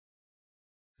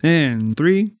And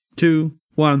 3, 2,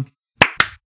 1.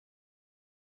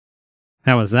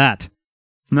 How was that?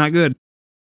 Not good.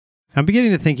 I'm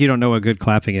beginning to think you don't know what good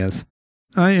clapping is.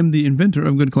 I am the inventor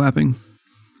of good clapping.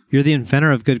 You're the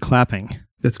inventor of good clapping.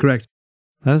 That's correct.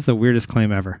 That is the weirdest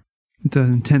claim ever. It's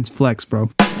an intense flex, bro.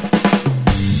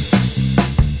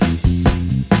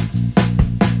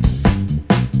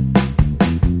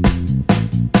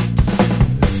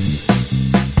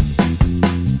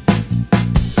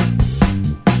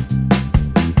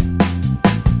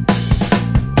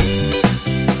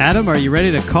 Adam, are you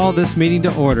ready to call this meeting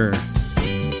to order?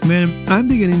 Man, I'm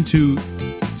beginning to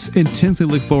intensely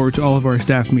look forward to all of our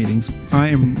staff meetings. I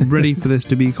am ready for this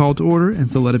to be called to order,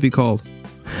 and so let it be called.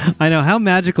 I know. How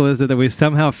magical is it that we've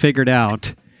somehow figured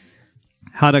out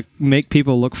how to make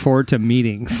people look forward to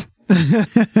meetings?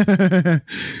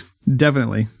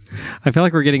 Definitely. I feel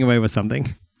like we're getting away with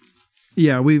something.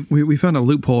 Yeah, we found a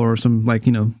loophole or some,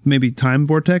 maybe time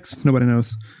vortex. Nobody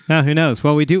knows. Oh, who knows?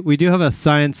 Well, we do have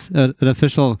an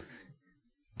official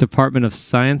Department of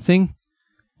Sciencing,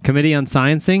 Committee on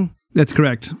Sciencing. That's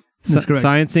correct. That's correct.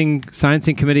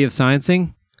 Sciencing Committee of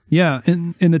Sciencing. Yeah,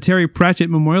 in the Terry Pratchett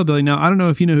Memorial Building. Now, I don't know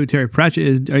if you know who Terry Pratchett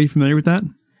is. Are you familiar with that?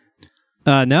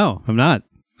 No, I'm not.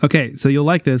 Okay, so you'll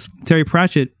like this. Terry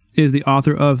Pratchett is the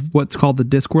author of what's called the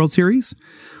Discworld series,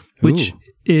 which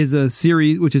is a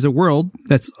series, which is a world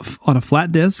that's on a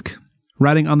flat disc,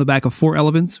 riding on the back of 4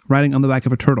 elephants, riding on the back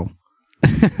of a turtle.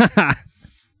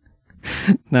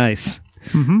 Nice.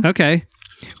 Mm-hmm. Okay.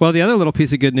 Well, the other little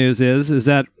piece of good news is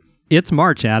that it's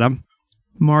March, Adam.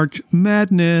 March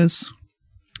Madness.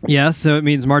 Yes, so it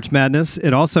means March Madness.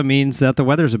 It also means that the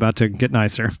weather's about to get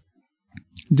nicer.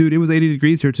 Dude, it was 80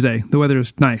 degrees here today. The weather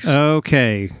is nice.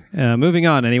 Okay. Moving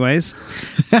on, anyways.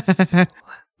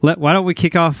 Why don't we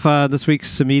kick off this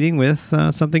week's meeting with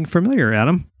something familiar,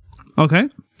 Adam? Okay.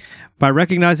 By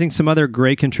recognizing some other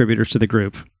great contributors to the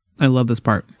group. I love this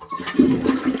part.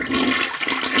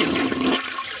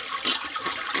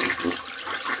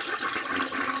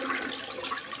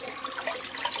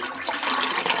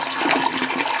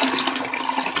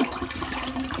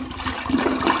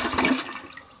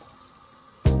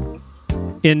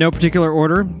 In no particular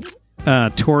order,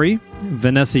 Tori,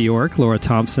 Vanessa York, Laura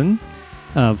Thompson,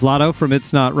 Vlado from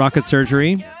It's Not Rocket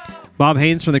Surgery, Bob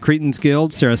Haynes from the Cretans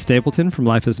Guild, Sarah Stapleton from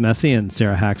Life is Messy, and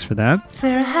Sarah Hacks for that.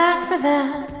 Sarah Hack for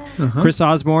that. Uh-huh. Chris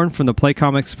Osborne from the Play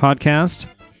Comics podcast,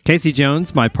 Casey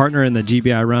Jones, my partner in the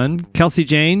GBI run, Kelsey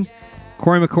Jane,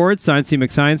 Corey McCord, Sciencey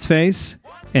McScience Face,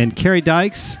 and Carrie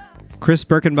Dykes, Chris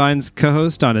Birkenbein's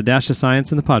co-host on A Dash of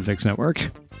Science and the Podfix Network.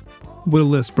 What a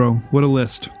list, bro. What a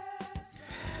list.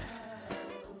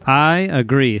 I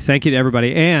agree. Thank you to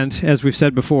everybody. And as we've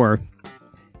said before,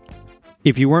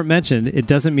 if you weren't mentioned, it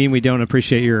doesn't mean we don't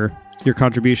appreciate your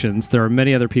contributions. There are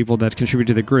many other people that contribute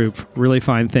to the group, really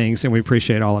fine things, and we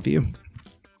appreciate all of you.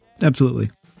 Absolutely.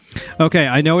 Okay,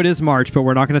 I know it is March, but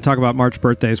we're not going to talk about March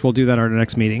birthdays. We'll do that at our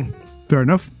next meeting. Fair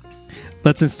enough.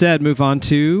 Let's instead move on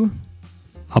to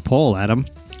a poll, Adam.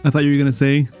 I thought you were going to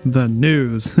say the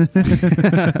news.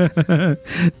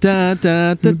 Da,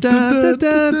 da, da, da,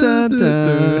 da, da,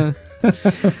 da.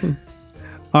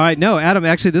 All right, no, Adam,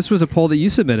 actually, this was a poll that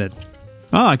you submitted.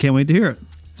 Oh, I can't wait to hear it.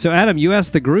 So, Adam, you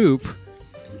asked the group,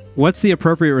 what's the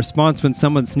appropriate response when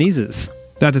someone sneezes?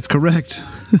 That is correct.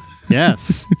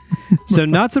 Yes. So,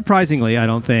 not surprisingly, I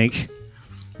don't think,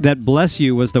 that Bless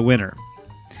You was the winner.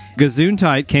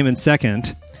 Gesundheit came in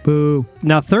second. Boo.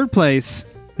 Now, third place,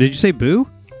 did you say boo?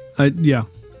 Yeah.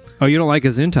 Oh, you don't like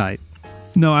Gesundheit?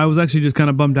 No, I was actually just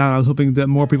kind of bummed out. I was hoping that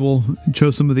more people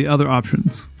chose some of the other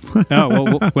options.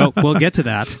 Oh, well, we'll get to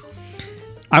that.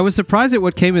 I was surprised at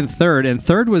what came in third, and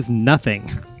third was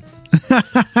nothing.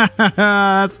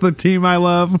 That's the team I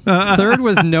love. Third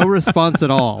was no response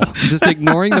at all. Just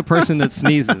ignoring the person that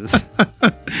sneezes.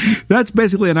 That's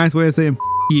basically a nice way of saying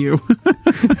you.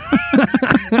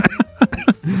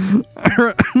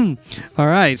 All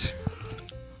right.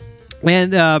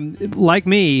 And like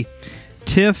me,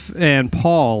 Tiff and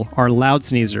Paul are loud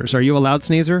sneezers. Are you a loud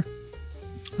sneezer?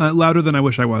 Louder than I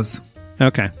wish I was.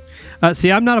 Okay.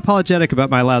 See, I'm not apologetic about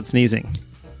my loud sneezing.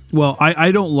 Well,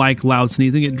 I don't like loud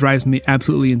sneezing. It drives me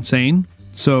absolutely insane.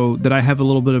 So that I have a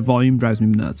little bit of volume drives me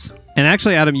nuts. And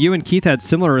actually, Adam, you and Keith had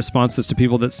similar responses to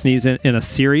people that sneeze in a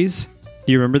series.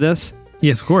 Do you remember this?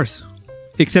 Yes, of course.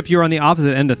 Except you're on the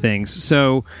opposite end of things.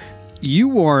 So you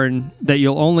warn that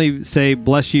you'll only say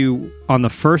bless you on the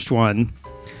first one.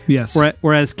 Yes.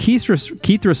 Whereas Keith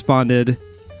responded,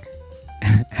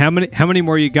 how many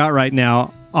more you got right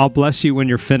now? I'll bless you when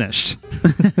you're finished.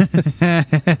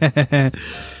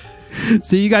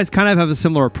 So you guys kind of have a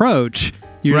similar approach,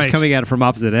 You're Right. just coming at it from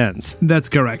opposite ends. That's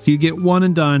correct. You get one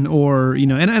and done, or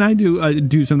and I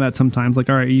do some of that sometimes. Like,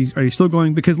 all right, are you still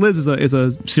going? Because Liz is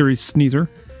a serious sneezer.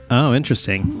 Oh,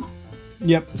 interesting.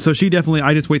 Yep. So she definitely.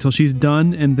 I just wait till she's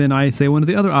done, and then I say one of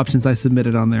the other options I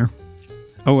submitted on there.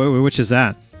 Oh, wait, which is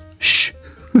that? Shh.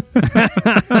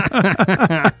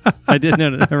 I did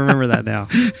know. I remember that now.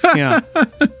 Yeah.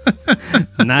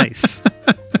 Nice.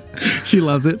 She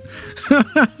loves it.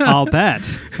 I'll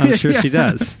bet. I'm sure she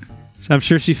does. I'm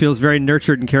sure she feels very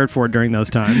nurtured and cared for during those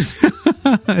times.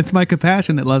 It's my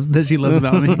compassion that she loves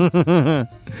about me.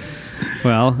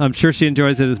 Well, I'm sure she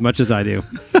enjoys it as much as I do.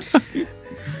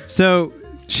 So,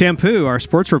 Shampoo, our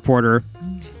sports reporter,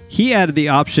 he added the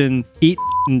option eat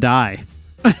and die.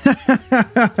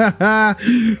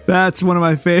 That's one of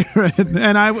my favorite,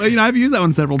 and I've used that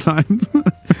one several times.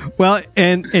 Well,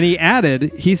 and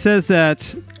he says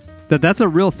that's a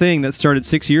real thing that started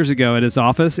 6 years ago at his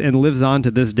office and lives on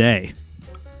to this day.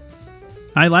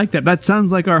 I like that. That sounds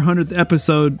like our 100th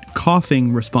episode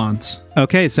coughing response.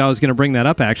 Okay, so I was going to bring that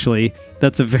up, actually.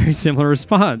 That's a very similar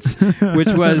response,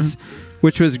 which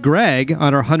was Greg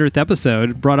on our 100th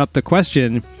episode brought up the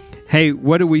question, hey,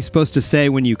 what are we supposed to say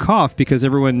when you cough? Because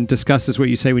everyone discusses what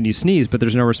you say when you sneeze, but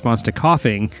there's no response to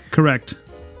coughing. Correct.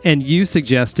 And you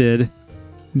suggested...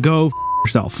 Go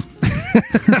yourself.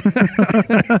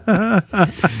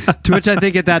 To which I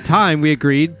think at that time we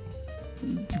agreed,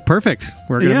 perfect.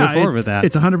 We're going to move forward with that.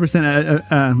 It's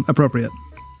 100% appropriate.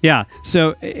 Yeah.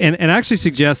 So, and actually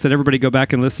suggest that everybody go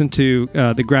back and listen to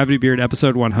the Gravity Beard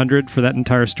episode 100 for that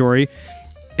entire story.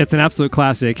 It's an absolute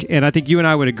classic. And I think you and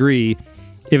I would agree,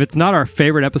 if it's not our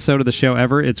favorite episode of the show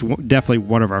ever, it's definitely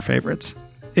one of our favorites.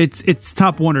 It's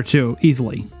top one or two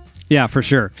easily. Yeah, for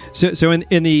sure. So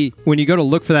in the when you go to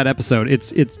look for that episode,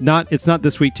 it's not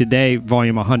This Week Today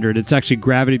volume 100. It's actually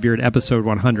Gravity Beard episode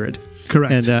 100.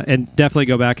 Correct. And definitely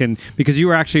go back because you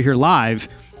were actually here live,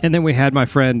 and then we had my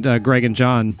friend Greg and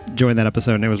John join that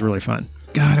episode, and it was really fun.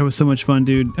 God, it was so much fun,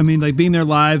 dude. I mean, like being there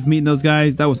live, meeting those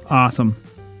guys, that was awesome.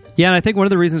 Yeah, and I think one of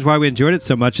the reasons why we enjoyed it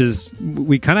so much is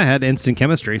we kind of had instant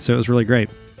chemistry, so it was really great.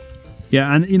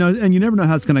 Yeah, and you never know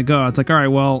how it's going to go. It's like, all right,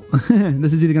 well,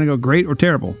 this is either going to go great or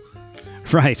terrible.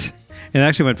 Right. It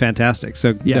actually went fantastic.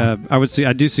 So yeah.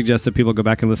 I do suggest that people go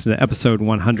back and listen to episode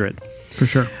 100. For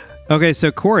sure. Okay,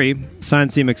 so Corey,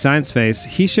 Science C McScience Face,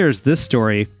 he shares this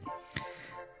story.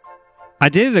 I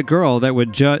dated a girl that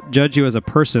would judge you as a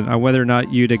person on whether or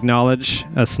not you'd acknowledge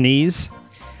a sneeze.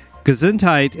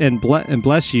 Gesundheit and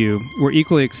bless you were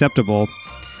equally acceptable,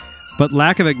 but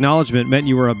lack of acknowledgement meant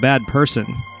you were a bad person.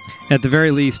 At the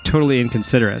very least, totally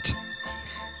inconsiderate.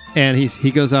 And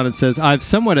he goes on and says, I've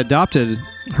somewhat adopted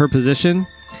her position,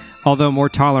 although more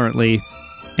tolerantly.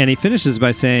 And he finishes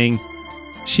by saying,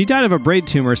 she died of a brain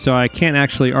tumor, so I can't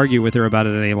actually argue with her about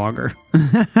it any longer.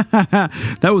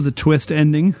 That was a twist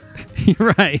ending.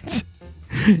 You're right.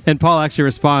 And Paul actually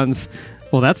responds,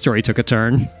 well, that story took a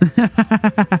turn.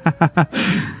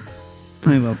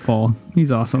 I love Paul. He's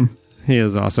awesome. He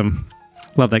is awesome.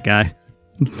 Love that guy.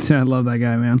 I love that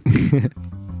guy, man.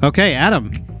 Okay,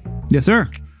 Adam. Yes,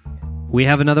 sir. We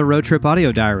have another road trip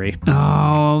audio diary.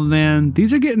 Oh, man.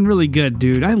 These are getting really good,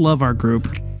 dude. I love our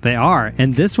group. They are.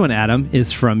 And this one, Adam,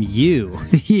 is from you.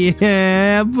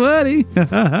 Yeah, buddy.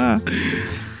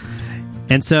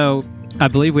 And so I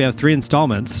believe we have 3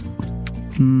 installments.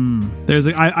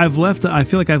 I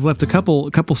feel like I've left a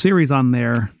couple series on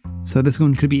there. So this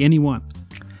one could be any one.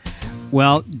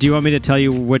 Well, do you want me to tell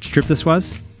you which trip this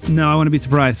was? No, I want to be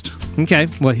surprised. Okay.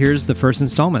 Well, here's the first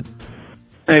installment.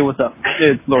 Hey, what's up?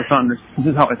 It's Lord Saunders. This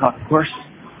is how I talk, of course.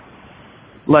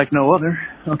 Like no other.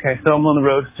 Okay, so I'm on the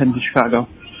road heading to Chicago.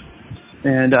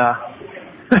 And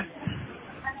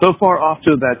so far off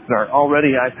to a bad start.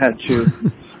 Already I've had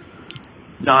to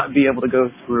not be able to go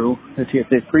through the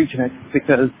TSA pre-check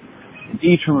because the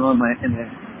D terminal in the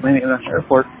Miami International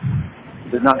Airport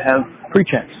does not have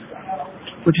pre-checks,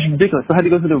 which is ridiculous. So I had to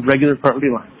go through the regular priority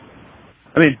line.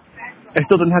 I mean, I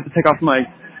still didn't have to take off my,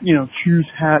 shoes,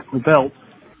 hat, or belt,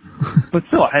 but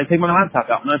still, I had to take my laptop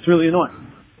out, and that's really annoying.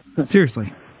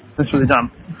 Seriously. That's really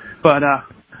dumb. But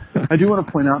I do want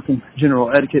to point out some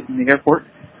general etiquette in the airport.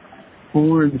 When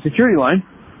we're in the security line,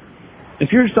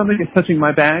 if your stomach is touching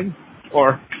my bag,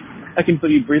 or I can feel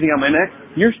you breathing on my neck,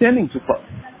 you're standing too close.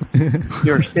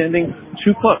 You're standing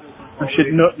too close.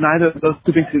 Neither of those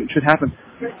two things should happen.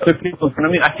 So if people in front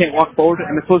of me, I can't walk forward,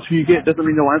 and the closer you get doesn't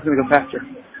mean the line's going to go faster.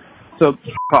 So,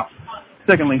 off.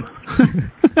 Secondly,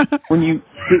 when you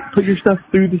put your stuff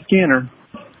through the scanner,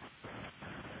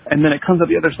 and then it comes up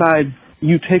the other side,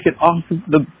 you take it off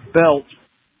the belt,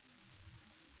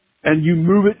 and you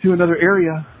move it to another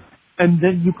area, and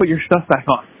then you put your stuff back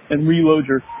on and reload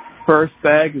your purse,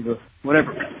 bag, or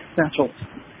whatever, satchel.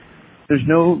 There's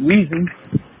no reason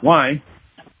why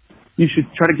you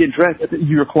should try to get dressed.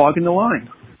 You're clogging the line.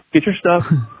 Get your stuff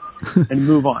and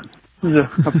move on. This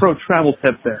is a pro travel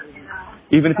tip there.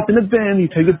 Even if it's in a bin, you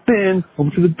take the bin over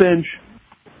to the bench,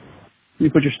 you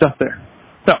put your stuff there.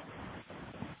 So,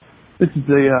 this is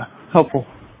a helpful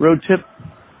road tip.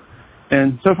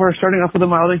 And so far, starting off with a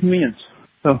mild inconvenience.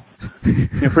 So,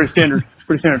 pretty standard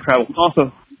travel.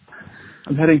 Also,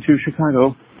 I'm heading to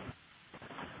Chicago,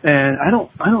 and I don't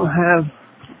have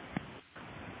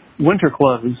winter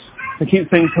clothes. I keep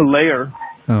saying to layer.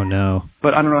 Oh no!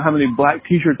 But I don't know how many black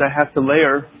T-shirts I have to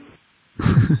layer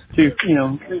to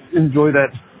enjoy that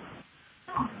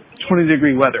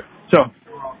 20-degree weather. So,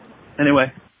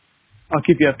 anyway, I'll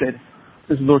keep you updated.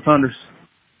 This is Lord Saunders.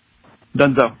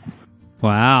 Dunzo.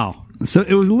 Wow. So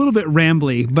it was a little bit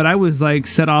rambly, but I was like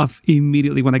set off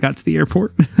immediately when I got to the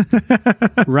airport.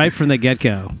 Right from the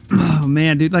get-go. Oh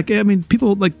man, dude! Like, I mean,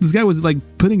 people like this guy was like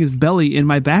putting his belly in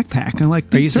my backpack. I'm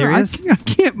like, are you sir, serious? I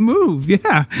can't move.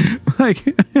 Yeah, like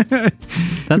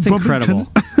that's incredible.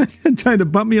 Trying to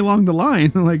bump me along the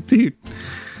line. I'm like, dude.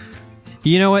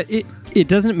 You know what? It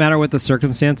doesn't matter what the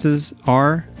circumstances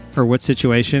are or what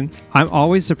situation. I'm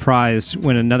always surprised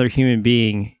when another human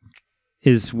being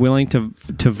is willing to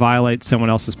violate someone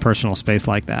else's personal space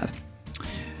like that.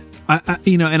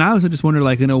 And I also just wonder,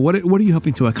 like, what are you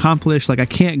hoping to accomplish? Like, I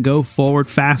can't go forward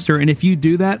faster, and if you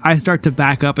do that, I start to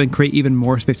back up and create even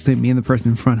more space between me and the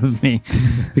person in front of me,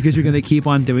 because you're going to keep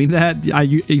on doing that.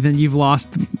 Then you've lost,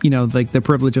 like the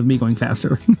privilege of me going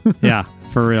faster. Yeah,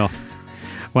 for real.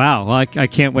 Wow, well, I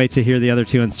can't wait to hear the other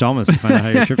 2 installments to find out how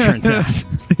your trip turns out.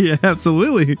 Yeah,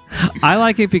 absolutely. I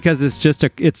like it because it's just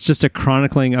a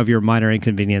chronicling of your minor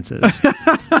inconveniences.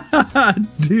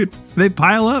 Dude, they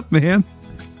pile up, man.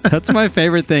 That's my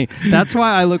favorite thing. That's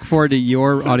why I look forward to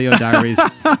your audio diaries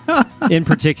in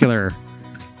particular,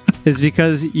 is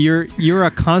because you're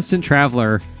a constant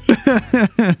traveler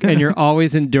and you're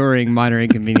always enduring minor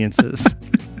inconveniences.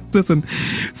 Listen,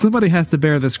 somebody has to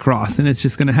bear this cross, and it's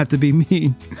just going to have to be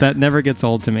me. That never gets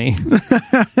old to me.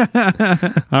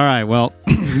 All right, well,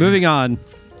 moving on.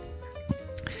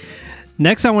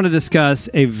 Next, I want to discuss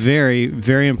a very,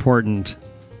 very important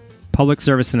public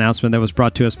service announcement that was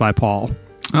brought to us by Paul.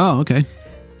 Oh, okay.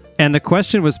 And the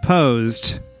question was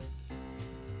posed,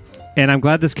 and I'm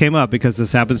glad this came up because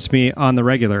this happens to me on the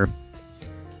regular.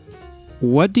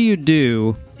 What do you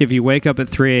do if you wake up at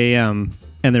 3 a.m.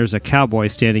 and there's a cowboy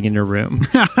standing in your room?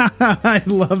 I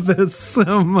love this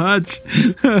so much.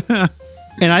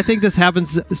 And I think this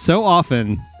happens so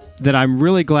often that I'm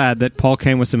really glad that Paul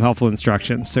came with some helpful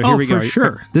instructions. So here we go. For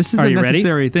sure. This is a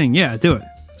necessary thing. Yeah, do it.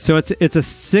 So it's a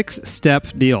 6-step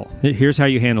deal. Here's how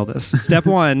you handle this. Step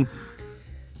 1,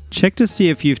 check to see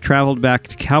if you've traveled back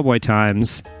to cowboy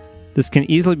times. This can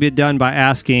easily be done by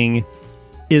asking,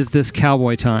 is this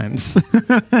cowboy times?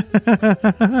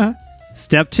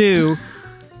 Step 2,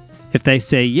 if they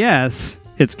say yes,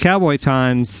 it's cowboy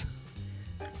times,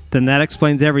 then that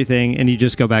explains everything and you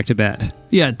just go back to bed.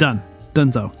 Yeah, done.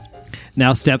 Donezo.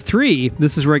 Now, step 3,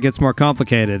 this is where it gets more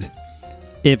complicated.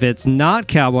 If it's not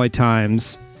cowboy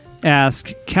times,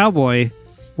 ask, cowboy,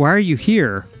 why are you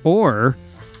here? Or,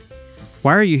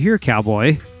 why are you here,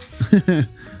 cowboy?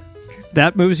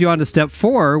 That moves you on to step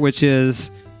 4, which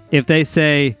is, if they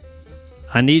say,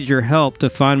 I need your help to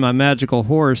find my magical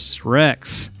horse,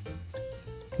 Rex,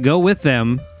 go with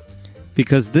them,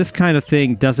 because this kind of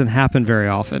thing doesn't happen very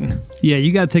often. Yeah,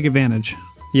 you got to take advantage.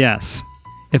 Yes.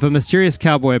 If a mysterious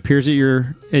cowboy appears at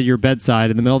your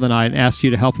bedside in the middle of the night and asks you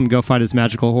to help him go find his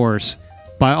magical horse,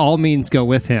 by all means go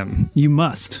with him. You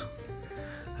must.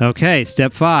 Okay,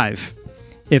 step 5.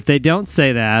 If they don't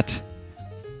say that,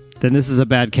 then this is a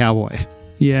bad cowboy.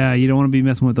 Yeah, you don't want to be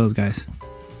messing with those guys.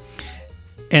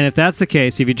 And if that's the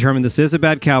case, if you determine this is a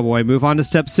bad cowboy, move on to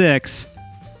step 6.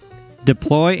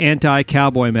 Deploy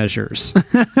anti-cowboy measures.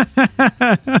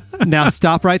 Now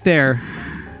stop right there,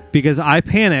 because I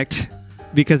panicked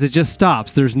because it just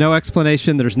stops. There's no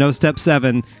explanation. There's no step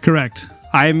 7. Correct.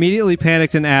 I immediately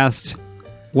panicked and asked,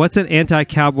 what's an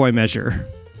anti-cowboy measure?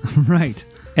 Right.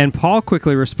 And Paul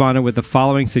quickly responded with the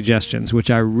following suggestions,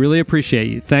 which I really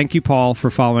appreciate. Thank you, Paul, for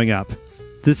following up.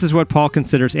 This is what Paul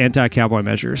considers anti-cowboy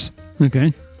measures.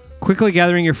 Okay. Quickly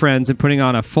gathering your friends and putting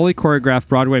on a fully choreographed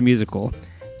Broadway musical.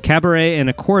 Cabaret and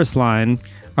a chorus line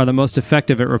are the most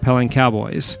effective at repelling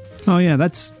cowboys. Oh, yeah,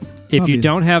 that's... If you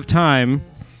don't have time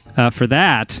for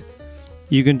that,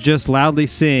 you can just loudly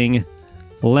sing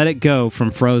Let It Go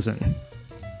from Frozen.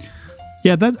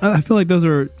 Yeah, that I feel like those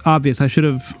are obvious. I should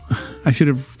have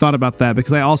thought about that,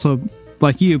 because I also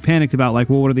like you, panicked about like,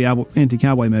 well, what are the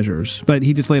anti-cowboy measures? But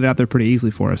he just laid it out there pretty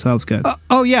easily for us. That was good.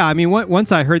 Oh yeah, I mean,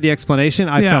 once I heard the explanation,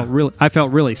 I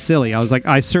felt really silly. I was like,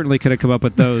 I certainly could have come up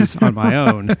with those on my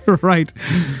own, Right?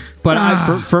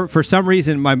 but for some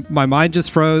reason, my mind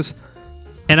just froze,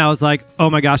 and I was like, oh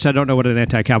my gosh, I don't know what an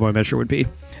anti-cowboy measure would be.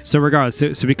 So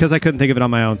regardless, so because I couldn't think of it on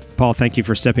my own, Paul, thank you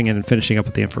for stepping in and finishing up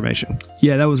with the information.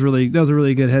 Yeah, that was a really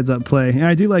good heads up play, and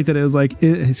I do like that it was like,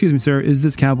 excuse me, sir, is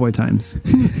this cowboy times?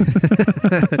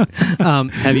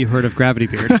 Have you heard of Gravity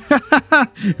Beard?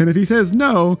 And if he says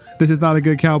no, this is not a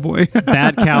good cowboy.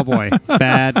 Bad cowboy.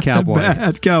 Bad cowboy.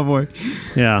 Bad cowboy.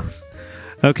 Yeah.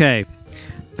 Okay.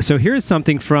 So here's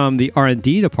something from the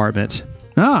R&D department.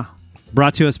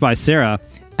 Brought to us by Sarah.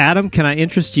 Adam, can I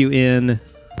interest you in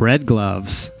bread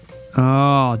gloves?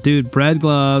 Oh, dude, bread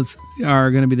gloves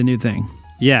are going to be the new thing.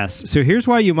 Yes. So here's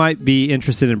why you might be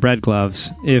interested in bread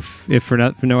gloves, if for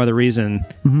no other reason.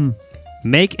 Mm-hmm.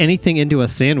 Make anything into a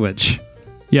sandwich.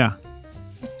 Yeah.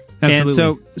 Absolutely.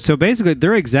 And so basically,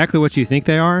 they're exactly what you think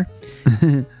they are.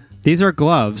 These are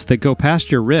gloves that go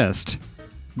past your wrist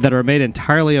that are made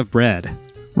entirely of bread.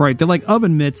 Right. They're like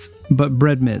oven mitts, but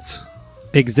bread mitts.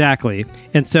 Exactly.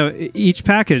 And so each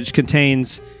package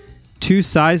contains 2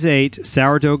 size 8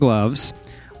 sourdough gloves,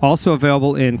 also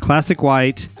available in classic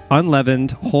white,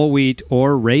 unleavened, whole wheat,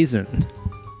 or raisin.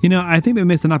 You know, I think they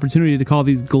missed an opportunity to call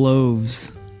these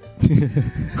gloves.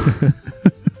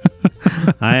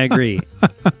 I agree.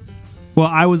 Well,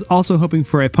 I was also hoping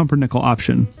for a pumpernickel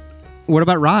option. What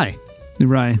about rye?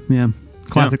 Rye, yeah.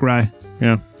 Classic rye.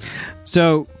 Yeah.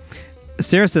 So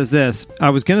Sarah says this, I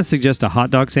was going to suggest a hot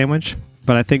dog sandwich,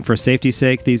 but I think for safety's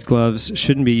sake, these gloves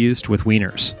shouldn't be used with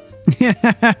wieners.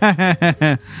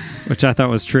 Which I thought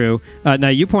was true. Now,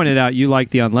 you pointed out you like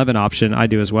the unleavened option. I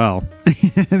do as well.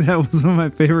 That was one of my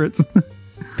favorites.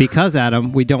 Because,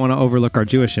 Adam, we don't want to overlook our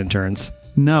Jewish interns.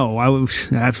 No,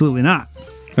 absolutely not.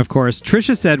 Of course.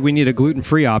 Trisha said we need a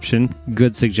gluten-free option.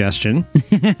 Good suggestion.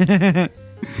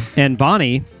 And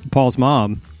Bonnie, Paul's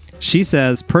mom, she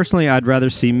says, personally, I'd rather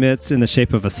see mitts in the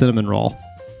shape of a cinnamon roll.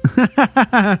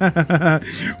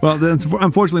 Well,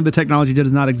 unfortunately, the technology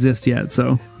does not exist yet.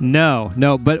 So no,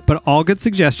 but all good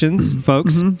suggestions,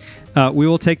 folks. Mm-hmm. We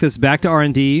will take this back to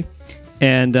R&D,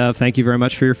 and thank you very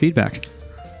much for your feedback.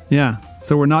 Yeah,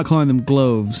 so we're not calling them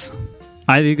gloves.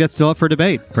 I think that's still up for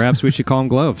debate. Perhaps we should call them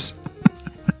gloves.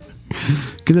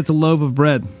 Because it's a loaf of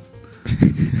bread.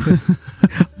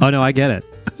 Oh no, I get it.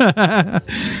 I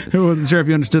wasn't sure if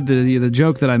you understood the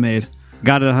joke that I made.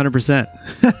 Got it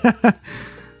 100%.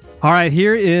 All right,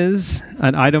 here is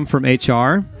an item from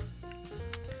HR,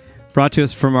 brought to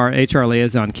us from our HR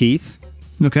liaison, Keith.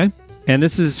 Okay. And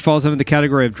this falls under the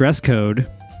category of dress code.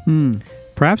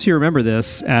 Perhaps you remember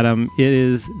this, Adam. It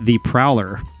is the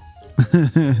Prowler.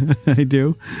 I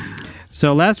do.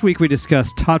 So last week we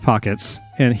discussed Hot Pockets,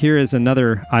 and here is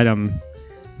another item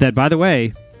that, by the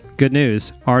way, good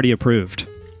news, already approved.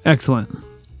 Excellent.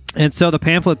 And so the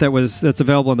pamphlet that's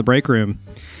available in the break room,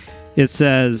 it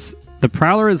says, the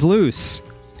Prowler is loose.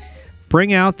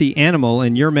 Bring out the animal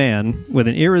in your man with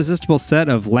an irresistible set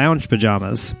of lounge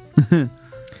pajamas.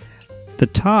 The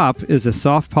top is a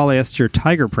soft polyester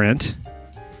tiger print,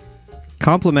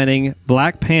 complementing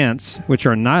black pants, which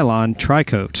are nylon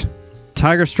tri-coat.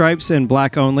 Tiger stripes in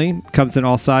black only, comes in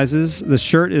all sizes. The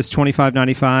shirt is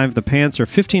 $25.95. The pants are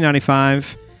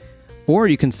 $15.95. Or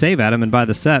you can save at them and buy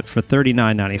the set for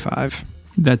 $39.95.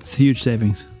 That's huge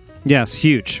savings. Yes,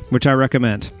 huge, which I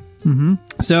recommend. Mm-hmm.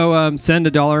 So send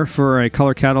 $1 for a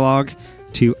color catalog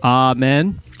to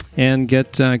Amen and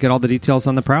get all the details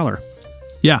on the Prowler.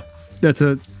 Yeah, that's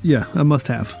a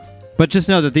must-have. But just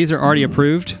know that these are already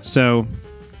approved, so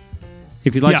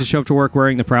if you'd like to show up to work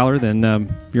wearing the Prowler,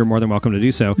 then you're more than welcome to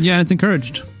do so. Yeah, it's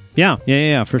encouraged.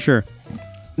 Yeah, for sure.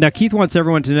 Now, Keith wants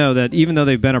everyone to know that even though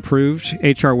they've been approved,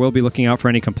 HR will be looking out for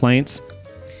any complaints.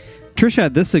 Trisha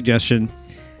had this suggestion.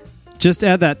 Just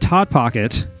add that Tot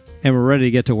Pocket, and we're ready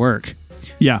to get to work.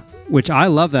 Yeah. Which I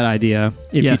love that idea.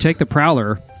 If you take the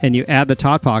Prowler and you add the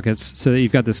Tot Pockets so that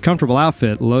you've got this comfortable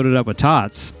outfit loaded up with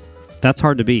tots, that's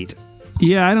hard to beat.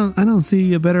 Yeah, I don't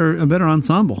see a better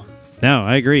ensemble. No,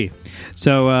 I agree.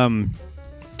 So,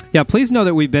 please know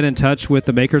that we've been in touch with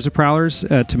the makers of Prowlers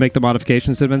to make the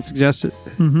modifications that have been suggested.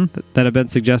 Mm-hmm. That have been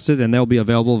suggested, and they'll be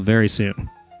available very soon.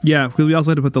 Yeah, because we also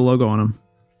had to put the logo on them.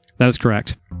 That is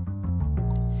correct.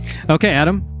 Okay,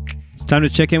 Adam, it's time to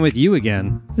check in with you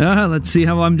again. Let's see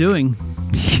how I'm doing.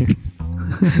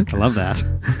 I love that.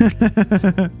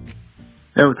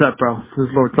 Hey, what's up, bro? This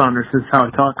is Lord Saunders. This is how I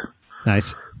talk.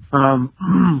 Nice.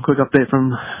 Quick update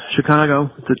from Chicago.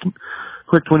 It's a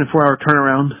quick 24-hour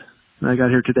turnaround. I got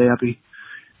here today. I'll be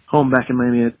home back in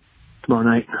Miami tomorrow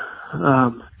night.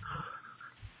 I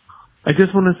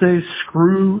just want to say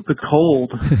screw the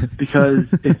cold because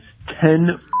it's 10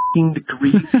 f***ing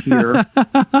degrees here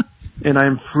and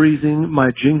I'm freezing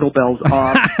my jingle bells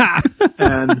off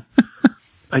and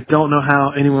I don't know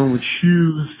how anyone would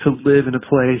choose to live in a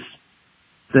place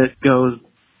that goes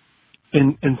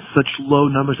in such low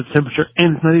numbers of temperature,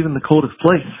 and it's not even the coldest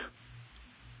place.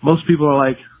 Most people are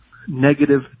like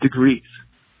negative degrees.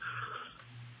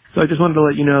 So I just wanted to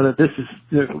let you know that this is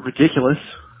ridiculous.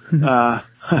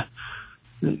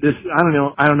 This I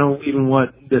don't know even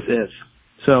what this is.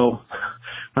 So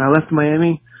when I left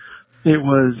Miami, it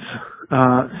was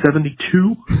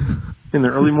 72 in the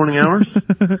early morning hours.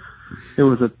 It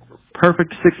was a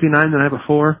perfect 69 the night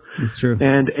before. That's true.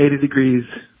 And 80 degrees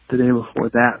the day before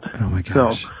that. Oh my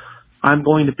gosh. So I'm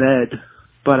going to bed,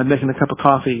 but I'm making a cup of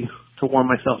coffee to warm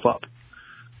myself up.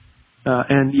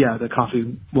 And yeah, the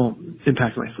coffee won't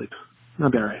impact my sleep. I'll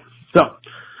be all right. So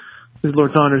this is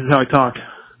Lord Saunders. This is how I talk.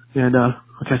 And I'll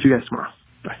catch you guys tomorrow.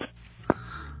 Bye.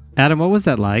 Adam, what was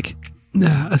that like?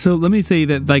 So let me say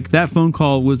that like that phone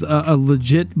call was a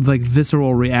legit like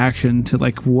visceral reaction to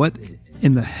like what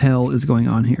in the hell is going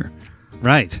on here.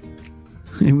 Right.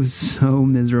 It was so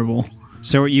miserable.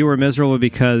 So you were miserable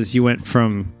because you went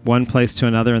from one place to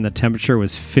another and the temperature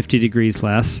was 50 degrees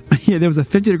less? Yeah, there was a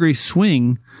 50-degree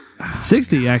swing.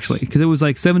 60 actually, because it was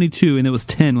like 72 and it was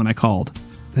 10 when I called.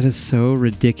 That is so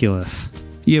ridiculous.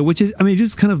 Yeah, which is, I mean, it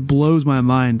just kind of blows my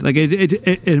mind. Like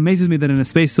it amazes me that in a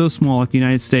space so small like the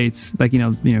United States, like you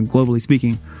know, globally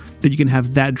speaking, that you can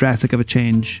have that drastic of a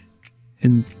change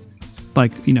in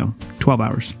like 12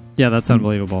 hours. Yeah, that's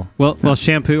unbelievable. Well,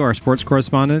 Shampoo, our sports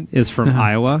correspondent, is from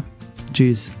Iowa.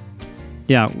 Jeez.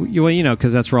 Yeah, well,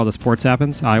 because that's where all the sports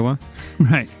happens, Iowa.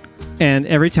 Right. And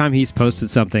every time he's posted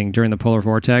something during the polar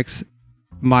vortex,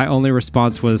 my only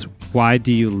response was, "Why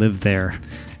do you live there?"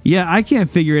 Yeah, I can't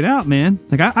figure it out, man.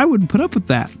 Like I wouldn't put up with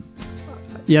that.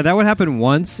 Yeah, that would happen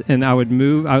once, and I would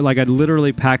move. I'd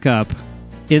literally pack up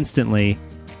instantly,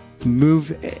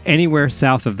 move anywhere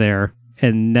south of there,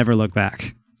 and never look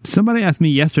back. Somebody asked me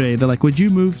yesterday, they're like, "Would you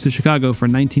move to Chicago for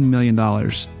 $19 million?"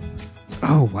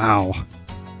 Oh wow!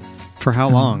 For how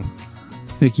long?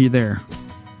 Like you're there.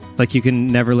 Like you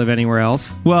can never live anywhere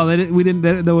else? Well,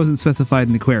 that wasn't specified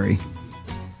in the query.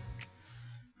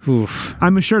 Oof.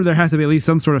 I'm sure there has to be at least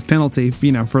some sort of penalty,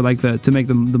 for like to make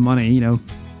the money,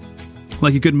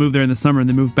 like you could move there in the summer and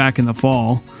then move back in the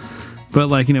fall. But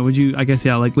like, would you, I guess,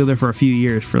 like live there for a few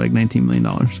years for like $19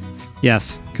 million?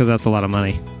 Yes, because that's a lot of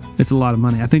money. It's a lot of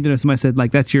money. I think that if somebody said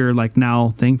like, that's your like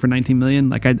now thing for $19 million,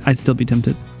 like I'd still be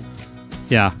tempted.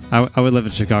 Yeah, I would live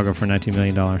in Chicago for $19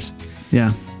 million.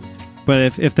 Yeah.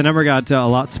 But if the number got a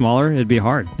lot smaller, it'd be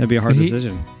hard. It'd be a hard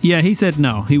decision. Yeah, he said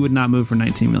no. He would not move for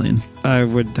 $19 million. I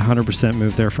would 100%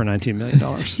 move there for $19 million.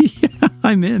 Yeah,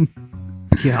 I'm in.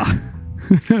 Yeah.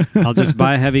 I'll just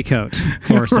buy a heavy coat.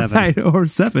 Or 7. Right, or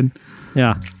 7.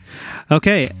 Yeah.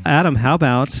 Okay, Adam, how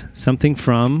about something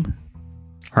from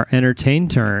our Entertain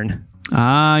Turn?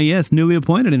 Ah, yes, newly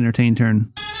appointed Entertain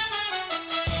Turn.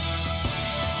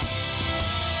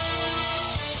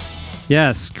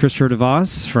 Yes, Christopher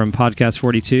DeVos from Podcast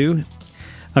 42.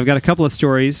 I've got a couple of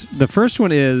stories. The first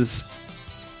one is,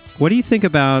 what do you think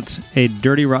about a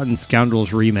Dirty Rotten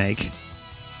Scoundrels remake?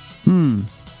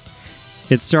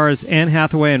 It stars Anne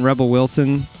Hathaway and Rebel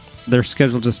Wilson. They're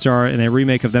scheduled to star in a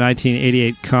remake of the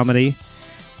 1988 comedy,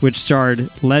 which starred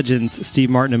legends Steve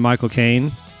Martin and Michael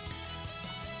Caine.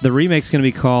 The remake's going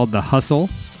to be called The Hustle.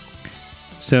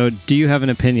 So, do you have an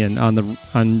opinion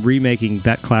on remaking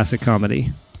that classic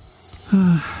comedy?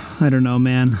 I don't know,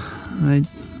 man.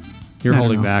 You're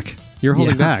holding back. You're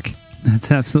holding back.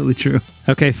 That's absolutely true.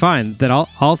 Okay, fine. Then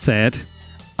I'll say it.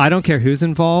 I don't care who's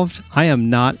involved. I am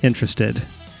not interested.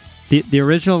 The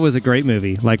original was a great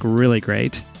movie, like really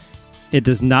great. It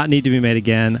does not need to be made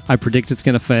again. I predict it's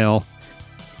going to fail,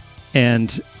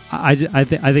 and I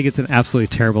think it's an absolutely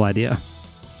terrible idea.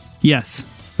 Yes.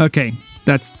 Okay.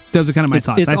 Those are kind of my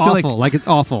thoughts. It's I feel awful. Like it's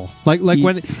awful. Like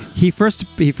when he first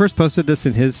posted this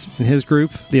in his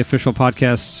group, the official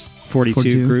Podcast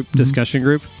 42 group, discussion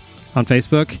group on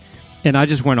Facebook, and I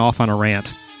just went off on a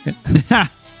rant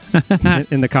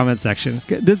in the comment section.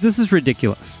 This is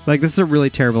ridiculous. Like this is a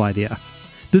really terrible idea.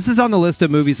 This is on the list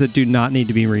of movies that do not need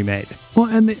to be remade. Well,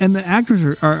 and the actors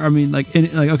are I mean,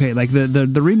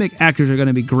 the remake actors are going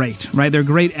to be great, right? They're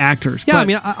great actors. Yeah, I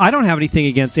mean, I don't have anything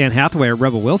against Anne Hathaway or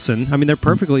Rebel Wilson. I mean, they're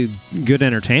perfectly good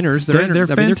entertainers. They're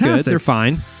fantastic. They're good. They're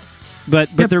fine.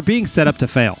 But they're being set up to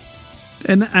fail.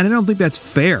 And I don't think that's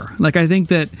fair. Like, I think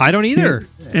that... I don't either.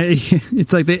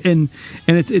 It's like and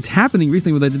it's happening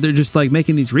recently where they're just like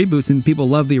making these reboots, and people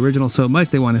love the original so much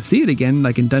they want to see it again,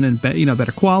 like and done in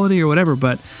better quality or whatever.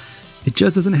 But it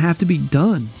just doesn't have to be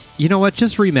done. You know what?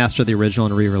 Just remaster the original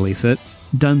and re-release it.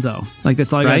 Dunzo. Like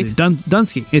that's all you Right? got to do.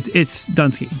 Dunsky. It's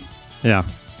Dunsky. Yeah.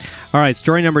 All right,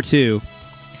 story number 2.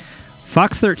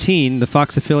 Fox 13, the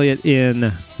Fox affiliate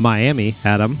in Miami,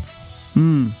 Adam,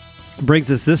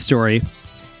 brings us this story.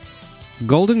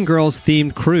 Golden Girls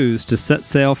themed cruise to set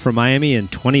sail for Miami in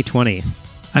 2020.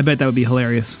 I bet that would be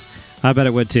hilarious. I bet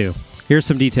it would too. Here's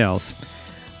some details.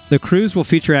 The cruise will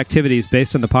feature activities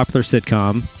based on the popular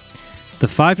sitcom. The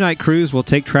 5-night cruise will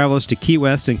take travelers to Key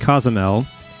West and Cozumel.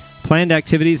 Planned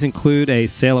activities include a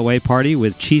sail away party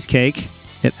with cheesecake.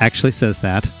 It actually says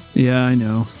that. Yeah, I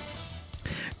know.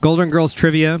 Golden Girls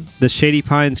trivia, the Shady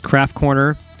Pines Craft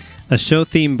Corner, a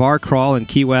show-themed bar crawl in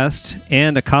Key West,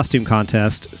 and a costume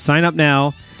contest. Sign up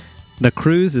now. The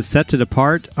cruise is set to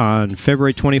depart on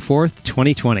February 24th,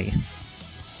 2020.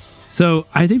 So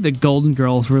I think the Golden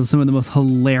Girls were some of the most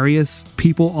hilarious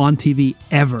people on TV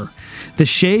ever. The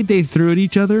shade they threw at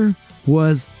each other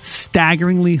was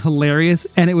staggeringly hilarious,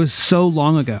 and it was so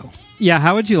long ago. Yeah,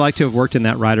 how would you like to have worked in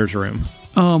that writer's room?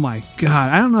 Oh my God.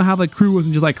 I don't know how the crew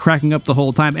wasn't just like cracking up the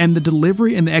whole time. And the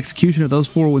delivery and the execution of those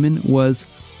 4 women was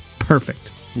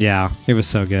perfect. Yeah, it was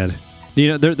so good.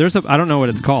 You know, there's I don't know what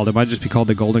it's called. It might just be called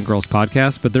the Golden Girls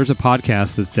Podcast, but there's a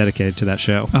podcast that's dedicated to that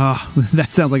show. Oh,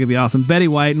 that sounds like it'd be awesome. Betty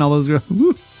White and all those girls.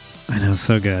 Woo. I know,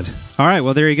 so good. All right,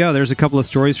 well, there you go. There's a couple of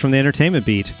stories from the entertainment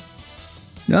beat.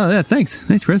 Oh, yeah, thanks.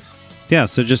 Thanks, Chris. Yeah,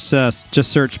 so just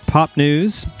search Pop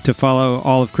News to follow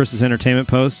all of Chris's entertainment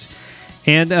posts.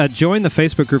 And join the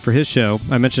Facebook group for his show.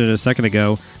 I mentioned it a second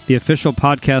ago, the official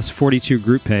Podcast 42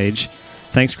 group page.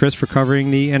 Thanks, Chris, for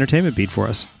covering the entertainment beat for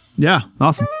us. Yeah,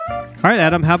 awesome. All right,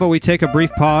 Adam, how about we take a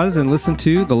brief pause and listen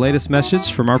to the latest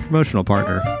message from our promotional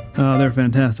partner? Oh, they're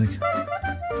fantastic.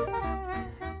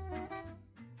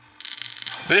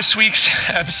 This week's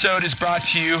episode is brought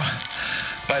to you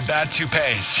by Bat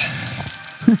Toupees.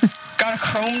 Got a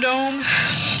chrome dome?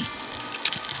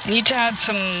 Need to add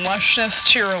some lushness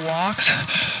to your locks?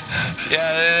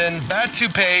 Yeah, and Bat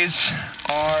Toupees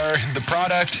are the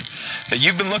product that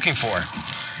you've been looking for.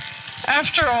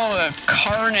 After all the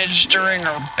carnage during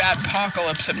our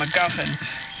Bat-pocalypse at MacGuffin,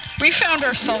 we found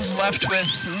ourselves left with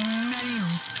many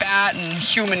bat and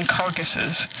human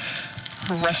carcasses.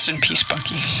 Rest in peace,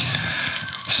 Bucky.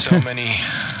 So many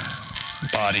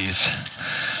bodies.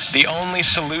 The only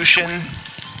solution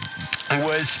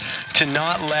was to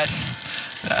not let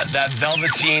that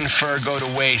velveteen fur go to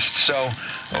waste. So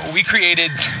we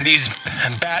created these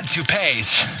Bat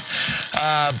Toupees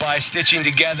by stitching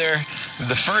together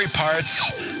the furry parts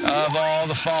of all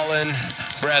the fallen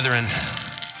brethren.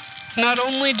 Not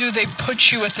only do they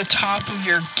put you at the top of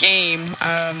your game,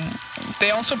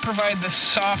 they also provide this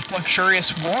soft,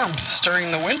 luxurious warmth during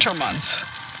the winter months.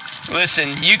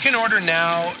 Listen, you can order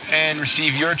now and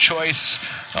receive your choice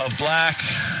of black,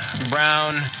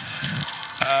 brown.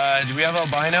 Do we have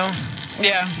albino?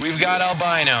 Yeah. We've got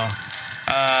albino.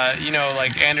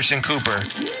 Like Anderson Cooper.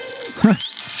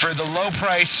 For the low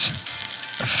price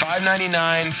of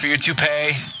 $5.99 for your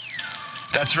toupee.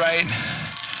 That's right.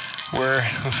 We're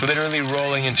literally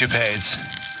rolling in toupees.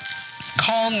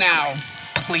 Call now,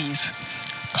 please.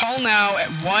 Call now at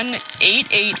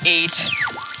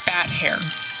 1-888-BAT-HAIR.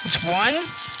 It's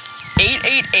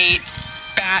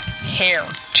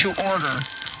 1-888-BAT-HAIR to order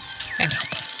and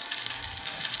help us.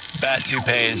 Bat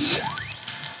toupees.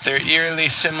 They're eerily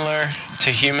similar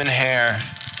to human hair.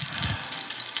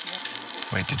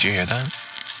 Wait, did you hear that?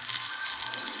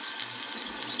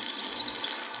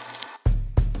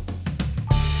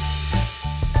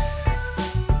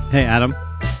 Hey, Adam.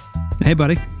 Hey,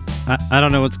 buddy. I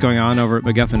don't know what's going on over at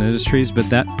MacGuffin Industries, but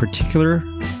that particular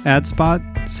ad spot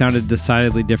sounded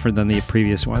decidedly different than the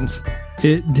previous ones.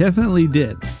 It definitely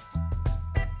did.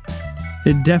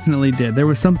 It definitely did. There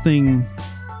was something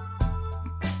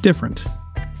different.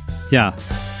 Yeah.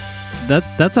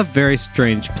 That's a very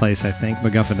strange place, I think,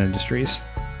 MacGuffin Industries.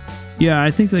 Yeah,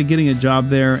 I think that getting a job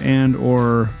there and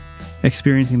or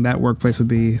experiencing that workplace would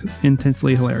be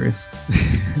intensely hilarious.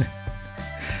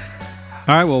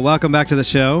 All right, well, welcome back to the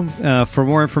show. For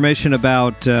more information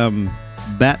about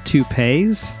Bat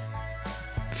Toupees,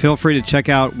 feel free to check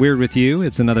out Weird With You.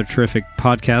 It's another terrific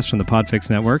podcast from the Podfix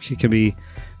Network. It can be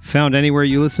found anywhere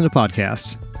you listen to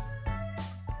podcasts.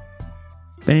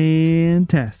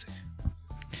 Fantastic.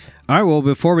 All right, well,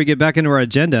 before we get back into our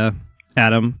agenda,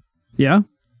 Adam, Yeah?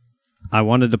 I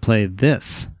wanted to play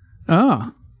this.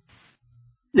 Oh.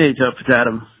 Hey, Jeff, it's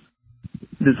Adam.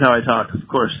 This is how I talk, of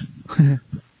course.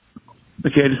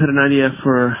 Okay, I just had an idea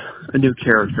for a new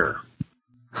character.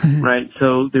 Right?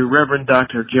 So the Reverend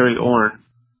Dr. Jerry Orn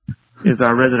is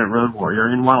our resident road warrior,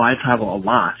 and while I travel a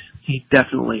lot, he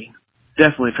definitely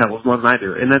travels more than I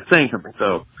do, and that's saying something.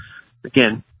 So,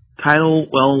 again, title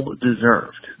well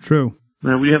deserved. True.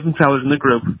 Now, we have some travelers in the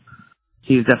group.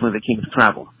 He's definitely the king of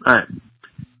travel. All right.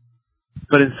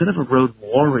 But instead of a road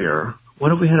warrior,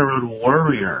 what if we had a road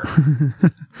warrior?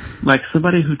 Like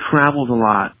somebody who travels a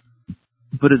lot,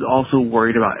 but is also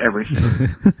worried about everything. So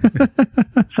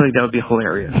I think that would be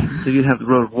hilarious. So you'd have the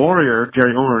road warrior,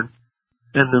 Jerry Orn,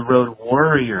 and the road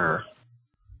warrior,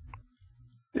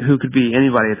 who could be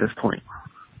anybody at this point.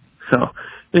 So,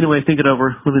 anyway, think it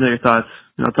over. Let me know your thoughts,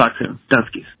 and I'll talk soon.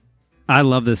 Dunskies. I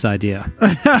love this idea.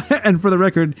 And for the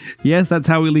record, yes, that's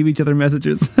how we leave each other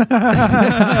messages.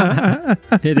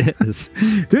 It is.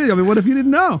 Dude, I mean, what if you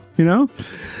didn't know, you know?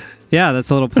 Yeah, that's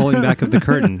a little pulling back of the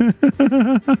curtain.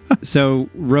 So,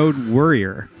 road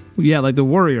warrior. Yeah, like the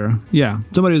warrior. Yeah.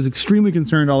 Somebody who's extremely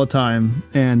concerned all the time.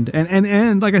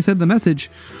 And like I said in the message,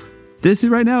 this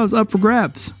right now is up for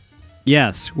grabs.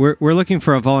 Yes, we're looking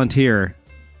for a volunteer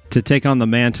to take on the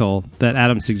mantle that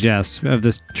Adam suggests of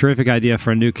this terrific idea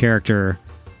for a new character,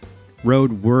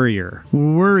 Road Warrior.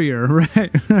 Warrior,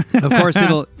 right. Of course,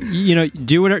 it'll,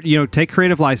 do whatever, take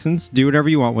creative license, do whatever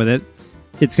you want with it.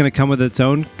 It's going to come with its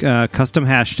own custom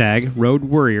hashtag, Road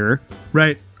Warrior.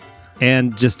 Right.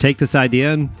 And just take this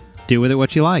idea and do with it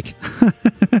what you like.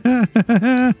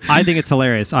 I think it's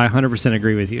hilarious. I 100%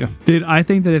 agree with you. Dude, I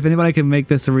think that if anybody can make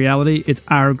this a reality, it's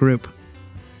our group.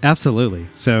 Absolutely.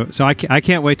 So I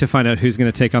can't wait to find out who's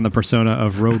going to take on the persona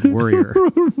of Road Warrior.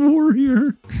 Road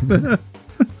Warrior.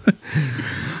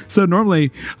 So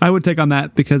normally I would take on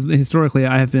that because historically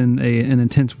I have been an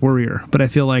intense warrior, but I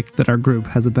feel like that our group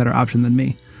has a better option than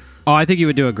me. Oh, I think you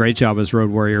would do a great job as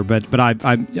Road Warrior, but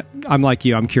I'm like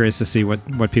you. I'm curious to see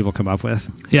what people come up with.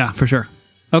 Yeah, for sure.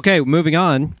 Okay, moving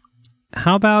on.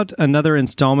 How about another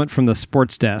installment from the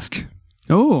Sports Desk?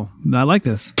 Oh, I like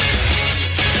this.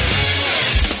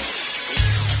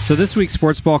 So this week's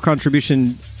sports ball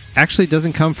contribution actually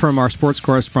doesn't come from our sports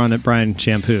correspondent, Brian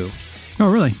Shampoo.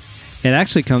 Oh, really? It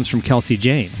actually comes from Kelsey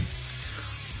Jane.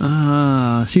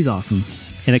 She's awesome.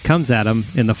 And it comes at him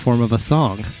in the form of a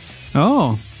song.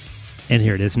 Oh. And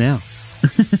here it is now.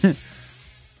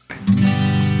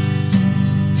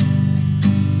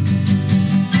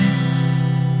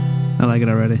 I like it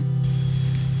already.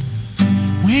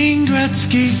 Wayne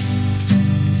Gretzky,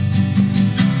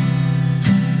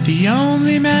 the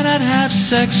only man I'd have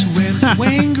sex with.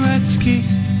 Wayne Gretzky,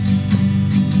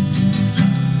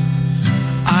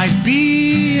 I'd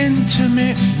be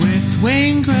intimate with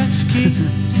Wayne Gretzky.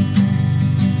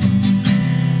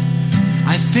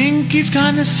 I think he's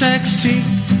kinda sexy,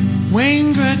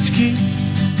 Wayne Gretzky.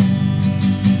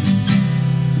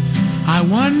 I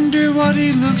wonder what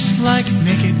he looks like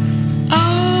naked.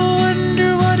 I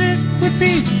wonder what it would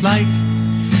be like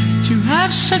to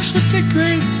have sex with the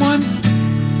great one.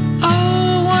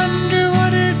 I wonder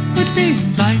what it would be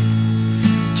like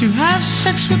to have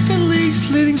sex with the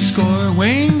league's leading scorer,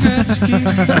 Wayne Gretzky.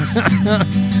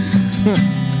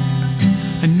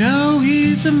 I know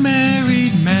he's a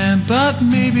married man, but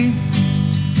maybe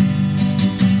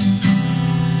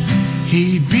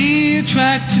he'd be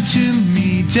attracted to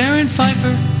me, Darren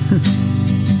Pfeiffer.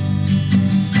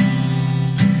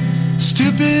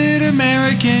 Stupid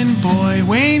American boy,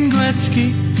 Wayne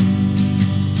Gretzky.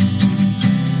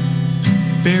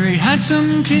 Very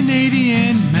handsome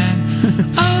Canadian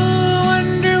man. I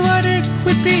wonder what it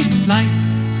would be like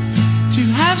to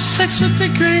have sex with the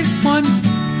great one.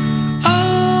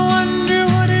 I wonder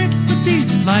what it would be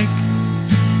like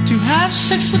to have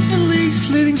sex with the league's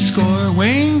leading scorer,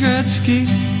 Wayne Gretzky.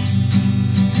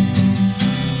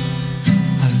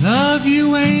 I love you,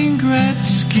 Wayne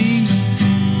Gretzky.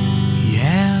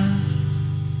 Yeah.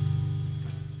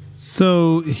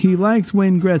 So he likes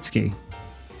Wayne Gretzky.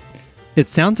 It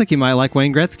sounds like you might like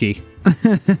Wayne Gretzky.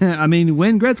 I mean,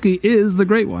 Wayne Gretzky is the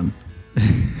great one.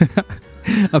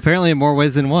 Apparently in more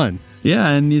ways than one. Yeah,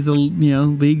 and he's the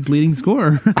league's leading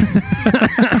scorer.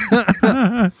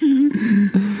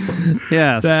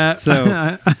 Yes.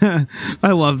 I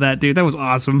love that, dude. That was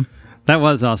awesome. That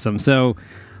was awesome. So,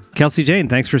 Kelsey Jane,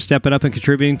 thanks for stepping up and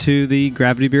contributing to the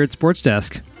Gravity Beard Sports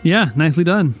Desk. Yeah, nicely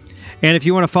done. And if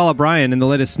you want to follow Brian in the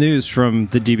latest news from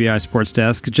the GBI Sports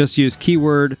Desk, just use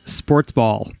keyword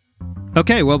sportsball.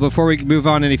 Okay, well, before we move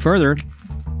on any further,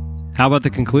 how about the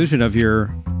conclusion of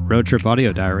your road trip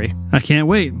audio diary? I can't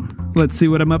wait. Let's see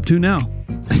what I'm up to now.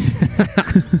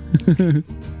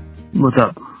 What's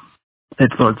up?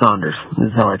 It's Lord Saunders. This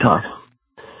is how I talk.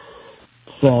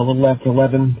 It's a little after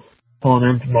 11, pulling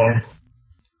in from my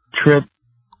trip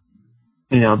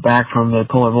back from the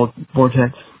polar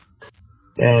vortex.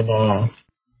 And,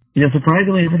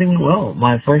 surprisingly, everything went well.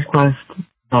 My first class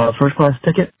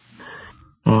ticket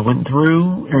went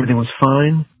through. Everything was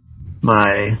fine.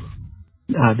 My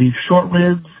beef short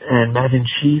ribs and mac and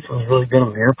cheese was really good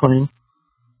on the airplane.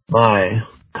 My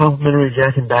complimentary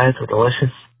Jack and Diets were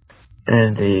delicious.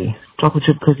 And the chocolate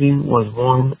chip cookie was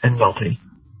warm and melty.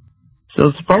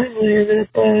 So surprisingly, it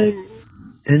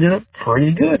ended up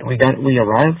pretty good. We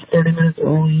arrived 30 minutes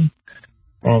early.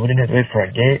 We didn't have to wait for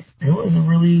a gate. It was a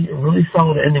really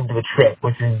solid ending to the trip,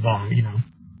 which is,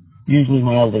 usually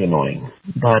mildly annoying.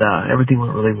 But everything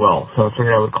went really well. So I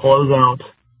figured I would close out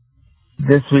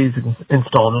this week's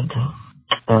installment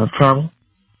of travel.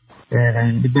 And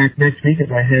I'll be back next week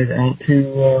as I head out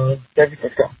to San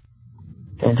Francisco.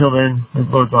 So until then, with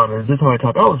Lord's honor, this is how I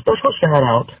talk. Oh, special shout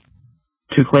out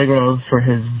to Clay Groves for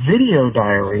his video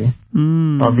diary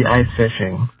of the ice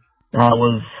fishing. That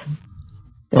was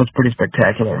pretty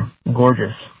spectacular,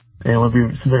 gorgeous, and it would be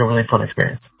a really fun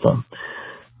experience. So,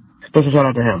 special shout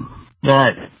out to him. All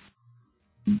right,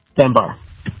 stand by.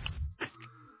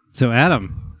 So,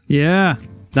 Adam. Yeah.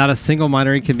 Not a single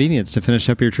minor inconvenience to finish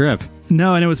up your trip.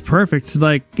 No, and it was perfect.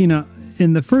 Like,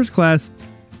 in the first class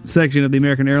section of the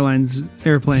American Airlines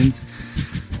airplanes,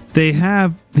 they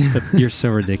have... You're so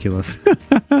ridiculous.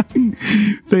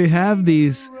 They have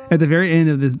these, at the very end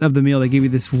of the meal, they give you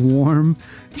this warm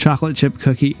chocolate chip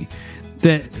cookie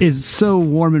that is so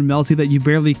warm and melty that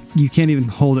you can't even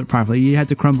hold it properly. You have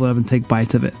to crumble it up and take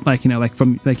bites of it. You have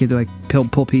to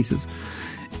pull pieces.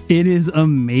 It is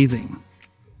amazing.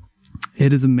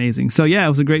 It is amazing. So yeah, it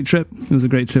was a great trip. It was a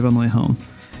great trip on the way home.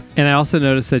 And I also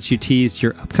noticed that you teased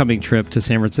your upcoming trip to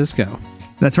San Francisco.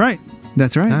 That's right.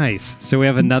 Nice. So we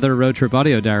have another road trip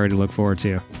audio diary to look forward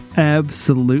to.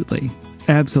 Absolutely.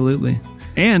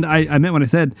 And I meant when I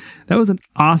said that was an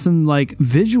awesome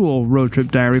visual road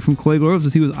trip diary from Clay Groves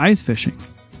as he was ice fishing.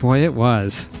 Boy, it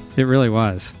was. It really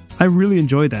was. I really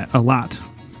enjoyed that a lot.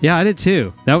 Yeah, I did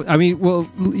too.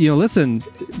 Listen,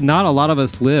 not a lot of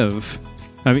us live.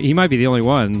 I mean, he might be the only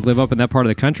one live up in that part of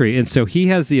the country, and so he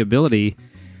has the ability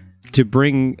to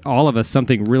bring all of us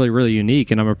something really, really unique,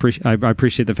 and I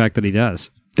appreciate the fact that he does.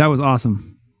 That was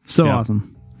awesome. So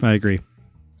awesome. I agree.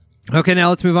 Okay, now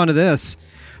let's move on to this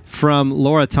from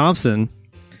Laura Thompson,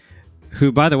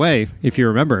 who, by the way, if you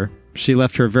remember, she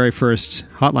left her very first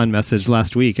hotline message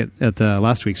last week at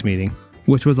last week's meeting.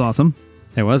 Which was awesome.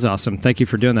 It was awesome. Thank you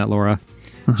for doing that, Laura.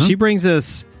 Uh-huh. She brings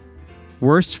us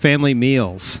worst family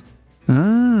meals.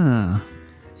 Ah.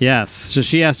 Yes. So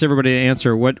she asked everybody to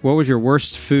answer what was your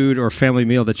worst food or family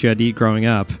meal that you had to eat growing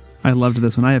up. I loved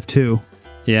this one. I have two.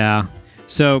 Yeah.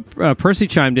 So Percy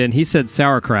chimed in. He said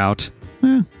sauerkraut.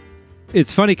 Yeah.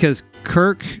 It's funny because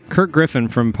Kirk Griffin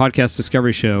from Podcast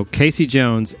Discovery Show, Casey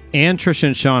Jones, and Trisha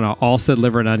and Shauna all said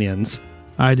liver and onions.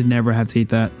 I did never have to eat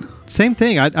that. Same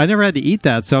thing. I never had to eat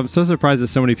that, so I'm so surprised that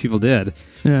so many people did.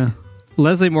 Yeah.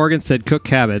 Leslie Morgan said cooked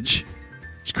cabbage.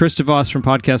 Chris DeVos from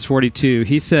Podcast 42,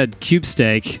 he said cube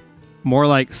steak, more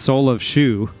like sole of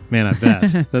shoe. Man, I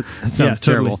bet. that sounds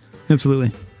terrible. Totally.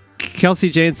 Absolutely. Kelsey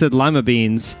Jane said lima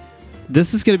beans.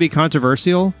 This is going to be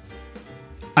controversial.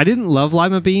 I didn't love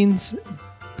lima beans,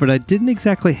 but I didn't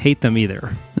exactly hate them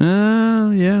either.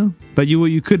 Yeah. But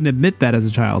you couldn't admit that as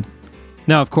a child.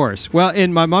 No, of course. Well,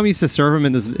 and my mom used to serve them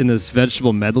in this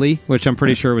vegetable medley, which I'm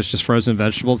pretty sure was just frozen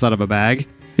vegetables out of a bag.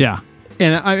 Yeah.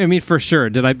 And I mean, for sure,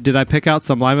 did I pick out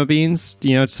some lima beans,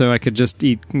 so I could just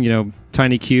eat,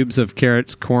 tiny cubes of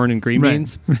carrots, corn, and green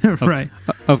beans? Right.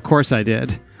 Of course I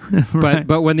did. Right.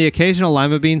 But when the occasional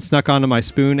lima bean snuck onto my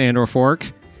spoon and or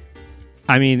fork,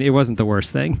 I mean, it wasn't the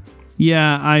worst thing.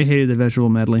 Yeah, I hated the vegetable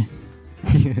medley.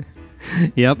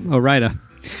 Yep, Orida.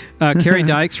 Carrie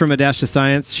Dykes from A Dash to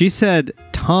Science, she said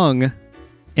tongue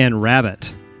and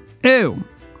rabbit. Ew.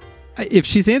 If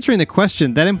she's answering the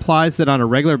question, that implies that on a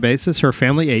regular basis her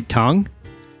family ate tongue?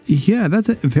 Yeah, that's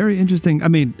a very interesting. I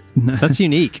mean, that's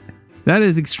unique. That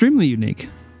is extremely unique.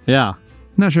 Yeah.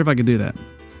 Not sure if I could do that.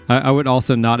 I would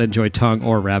also not enjoy tongue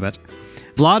or rabbit.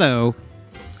 Vlado,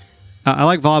 I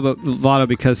like Vlado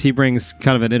because he brings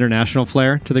kind of an international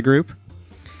flair to the group.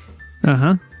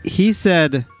 Uh-huh. He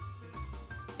said,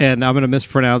 and I'm going to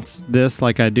mispronounce this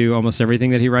like I do almost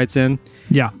everything that he writes in.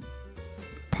 Yeah.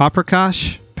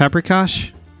 Paprikash?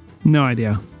 No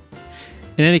idea.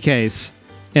 In any case,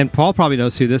 and Paul probably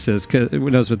knows what this is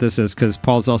because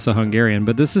Paul's also Hungarian,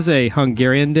 but this is a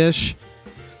Hungarian dish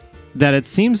that it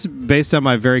seems, based on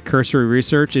my very cursory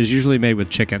research, is usually made with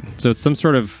chicken. So it's some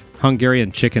sort of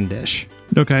Hungarian chicken dish.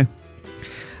 Okay.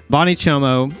 Bonnie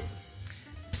Chomo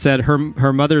said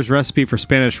her mother's recipe for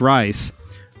Spanish rice,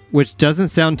 which doesn't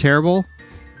sound terrible,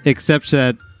 except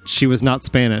that she was not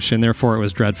Spanish, and therefore it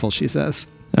was dreadful, she says.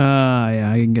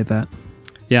 Yeah, I can get that.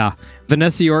 Yeah.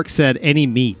 Vanessa York said any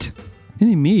meat.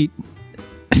 Any meat?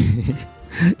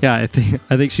 Yeah, I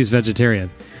think she's vegetarian.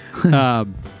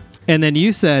 And then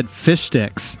you said fish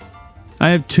sticks. I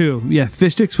have 2. Yeah,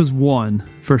 fish sticks was 1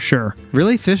 for sure.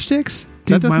 Really, fish sticks?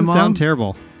 Dude, That doesn't my sound mom-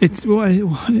 terrible. It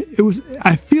was.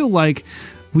 I feel like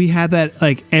we had that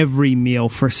like every meal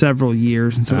for several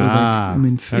years, and so it was like, I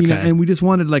mean, you know, okay. and we just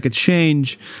wanted like a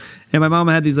change. And my mom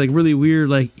had these like really weird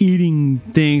like eating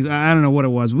things. I don't know what it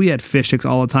was. We had fish sticks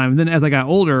all the time. And then as I got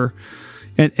older,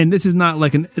 and this is not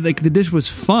like the dish was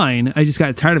fine. I just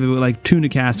got tired of it with like tuna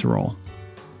casserole.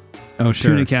 Oh,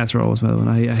 sure. Tuna casserole was my one.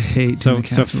 I hate So tuna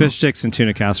casserole. fish sticks and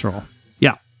tuna casserole.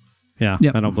 Yeah. Yeah,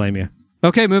 Yep. I don't blame you.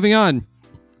 Okay, moving on.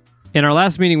 In our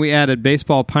last meeting, we added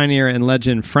baseball pioneer and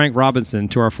legend Frank Robinson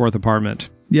to our 4th apartment.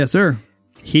 Yes, sir.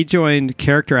 He joined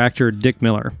character actor Dick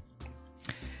Miller.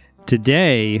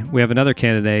 Today, we have another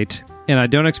candidate, and I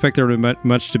don't expect there to be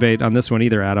much debate on this one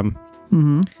either, Adam.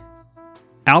 Mm-hmm.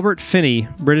 Albert Finney,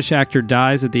 British actor,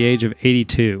 dies at the age of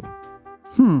 82.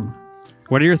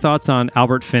 What are your thoughts on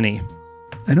Albert Finney?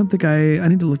 I don't think I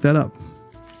need to look that up.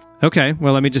 Okay,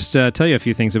 well, let me just tell you a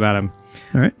few things about him.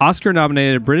 All right.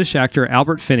 Oscar-nominated British actor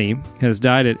Albert Finney has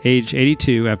died at age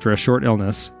 82 after a short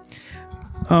illness.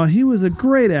 Oh, he was a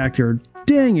great actor.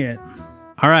 Dang it.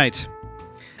 All right.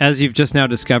 As you've just now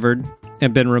discovered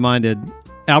and been reminded,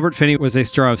 Albert Finney was a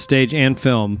star of stage and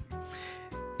film.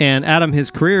 And Adam,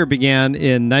 his career began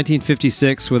in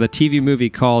 1956 with a TV movie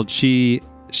called She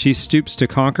Stoops to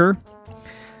Conquer.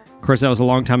 Of course, that was a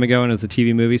long time ago and it was a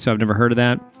TV movie, so I've never heard of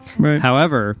that. Right.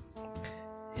 However,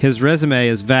 his resume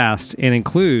is vast and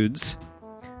includes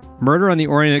Murder on the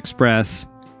Orient Express,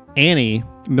 Annie,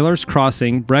 Miller's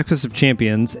Crossing, Breakfast of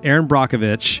Champions, Aaron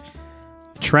Brockovich,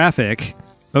 Traffic,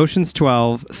 Ocean's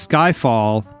 12,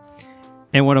 Skyfall,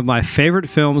 and one of my favorite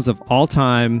films of all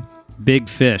time, Big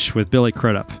Fish with Billy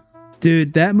Crudup.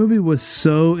 Dude, that movie was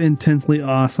so intensely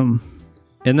awesome.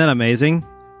 Isn't that amazing?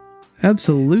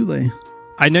 Absolutely.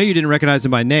 I know you didn't recognize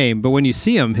him by name, but when you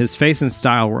see him, his face and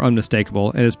style were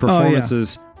unmistakable, and his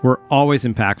performances were always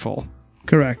impactful.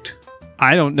 Correct.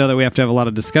 I don't know that we have to have a lot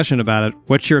of discussion about it.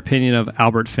 What's your opinion of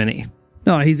Albert Finney?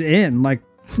 No, he's in. Like,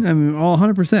 I mean, all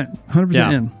 100%. 100%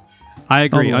 Yeah. in. I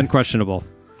agree. All the way. Unquestionable.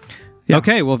 Yeah.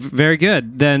 Okay, well, very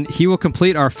good. Then he will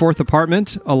complete our 4th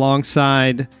apartment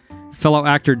alongside fellow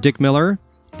actor Dick Miller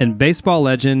and baseball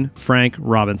legend Frank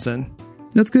Robinson.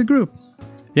 That's a good group.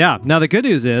 Yeah. Now, the good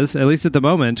news is, at least at the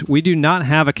moment, we do not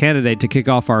have a candidate to kick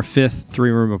off our 5th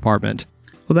 3-room apartment.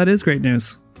 Well, that is great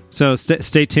news. So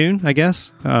stay tuned, I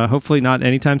guess. Hopefully not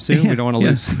anytime soon. We don't want to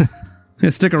lose. Yeah,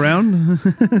 stick around.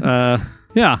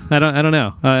 Yeah, I don't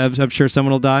know. I'm sure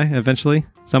someone will die eventually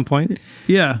at some point.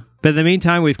 Yeah. But in the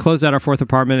meantime, we've closed out our 4th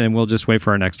apartment, and we'll just wait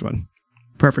for our next one.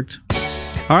 Perfect.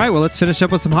 All right, well, let's finish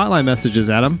up with some hotline messages,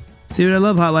 Adam. Dude, I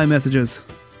love hotline messages.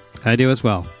 I do as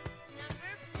well.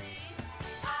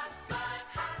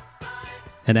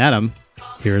 And Adam,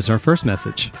 here is our first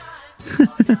message.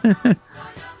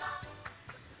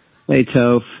 Hey,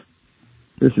 Toph.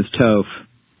 This is Toph,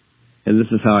 and this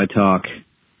is how I talk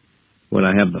when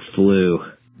I have the flu.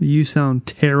 You sound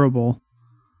terrible.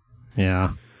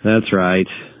 Yeah. That's right.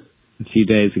 A few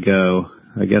days ago,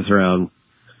 I guess around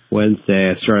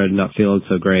Wednesday, I started not feeling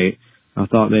so great. I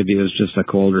thought maybe it was just a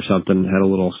cold or something, had a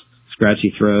little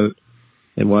scratchy throat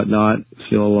and whatnot,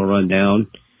 feeling a little run down.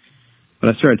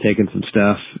 But I started taking some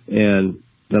stuff, and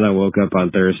then I woke up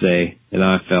on Thursday, and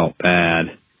I felt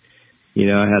bad. You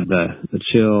know, I had the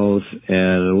chills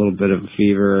and a little bit of a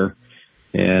fever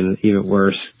and even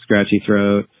worse, scratchy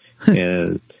throat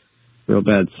and real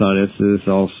bad sinuses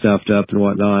all stuffed up and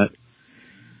whatnot.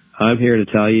 I'm here to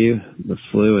tell you the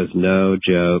flu is no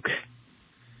joke.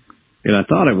 And I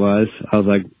thought it was. I was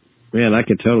like, man, I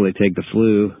could totally take the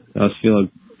flu. I was feeling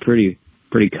pretty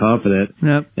confident.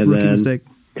 Yep, And rookie then, mistake.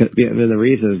 And the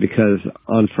reason is because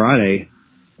on Friday,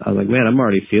 I was like, man, I'm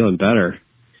already feeling better.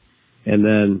 And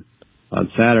then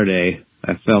on Saturday,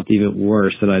 I felt even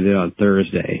worse than I did on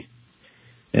Thursday.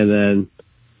 And then,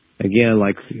 again,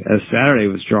 like, as Saturday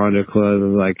was drawing to a close, I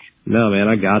was like, no, man,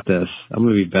 I got this. I'm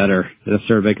going to be better. And I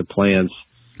started making plans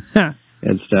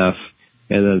and stuff.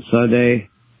 And then Sunday,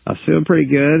 I was feeling pretty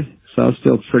good, so I was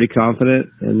still pretty confident.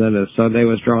 And then as Sunday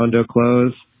was drawing to a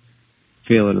close,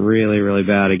 feeling really, really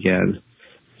bad again.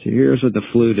 So here's what the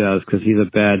flu does, because he's a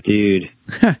bad dude.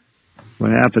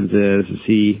 What happens is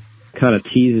he kind of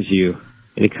teases you,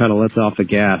 and he kind of lets off the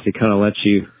gas. He kind of lets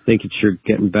you think that you're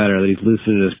getting better, that he's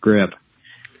loosening his grip.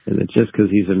 And then just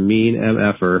because he's a mean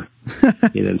MFer,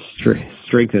 he then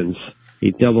strengthens.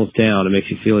 He doubles down and makes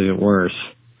you feel even worse.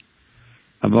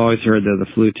 I've always heard that the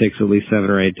flu takes at least 7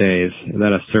 or 8 days, and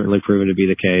that has certainly proven to be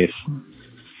the case.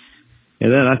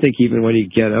 And then I think even when you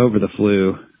get over the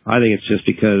flu, I think it's just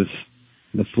because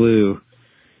the flu,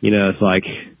 it's like,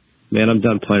 man, I'm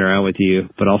done playing around with you,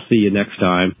 but I'll see you next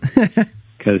time.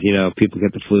 Because, people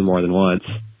get the flu more than once.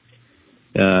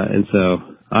 And so,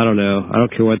 I don't know. I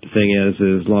don't care what the thing is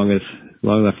as long as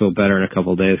I feel better in a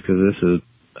couple of days, because this is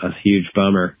a huge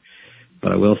bummer.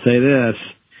 But I will say this.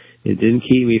 It didn't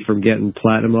keep me from getting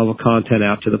platinum level content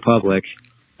out to the public.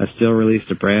 I still released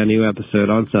a brand new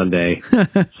episode on Sunday.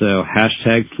 So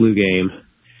hashtag flu game.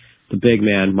 The big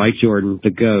man, Mike Jordan, the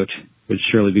GOAT, would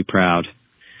surely be proud.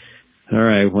 All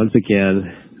right, once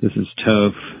again, this is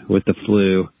Toph with the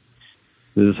flu.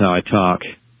 This is how I talk,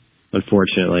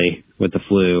 unfortunately, with the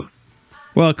flu.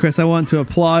 Well, Chris, I want to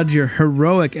applaud your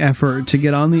heroic effort to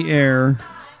get on the air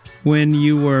when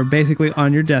you were basically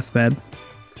on your deathbed.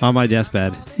 On my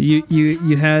deathbed.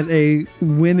 You had a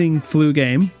winning flu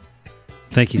game.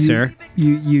 Thank you, sir.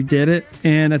 You did it,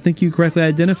 and I think you correctly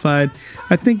identified.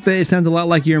 I think that it sounds a lot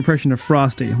like your impression of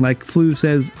Frosty. Like Flu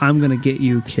says, I'm going to get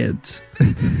you kids.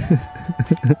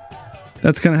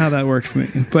 That's kind of how that worked for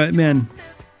me. But, man,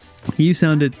 you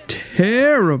sounded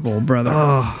terrible, brother.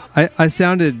 Oh, I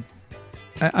sounded...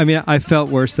 I felt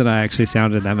worse than I actually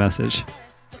sounded in that message.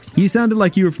 You sounded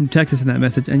like you were from Texas in that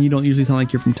message, and you don't usually sound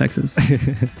like you're from Texas.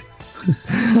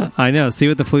 I know. See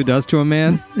what the flu does to a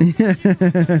man?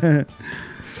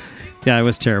 Yeah, it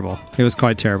was terrible. It was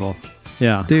quite terrible.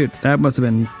 Yeah. Dude, that must have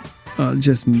been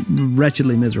just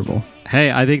wretchedly miserable. Hey,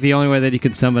 I think the only way that you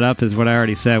could sum it up is what I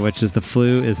already said, which is the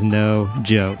flu is no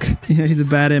joke. Yeah, he's a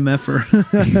bad MFer.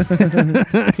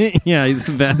 Yeah, he's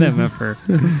a bad MFer.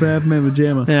 Bad mamma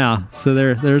jamma. Yeah, so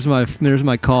there's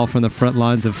my call from the front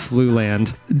lines of flu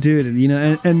land. Dude,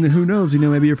 and who knows,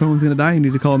 maybe your phone's going to die and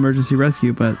you need to call emergency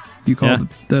rescue, but you called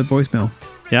the voicemail.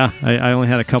 Yeah, I only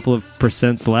had a couple of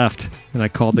percents left, and I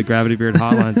called the Gravity Beard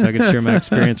hotline so I could share my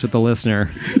experience with the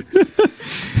listener.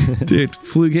 Dude,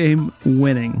 flu game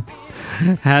winning.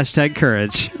 Hashtag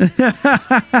courage.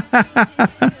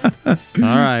 All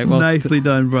right. Well, nicely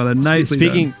done, brother. Nicely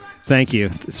done. Thank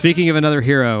you. Speaking of another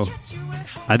hero,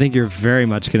 I think you're very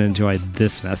much going to enjoy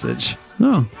this message.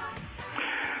 Oh.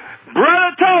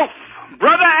 Brother Toph,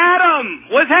 Brother Adam,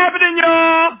 what's happening,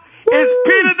 y'all? It's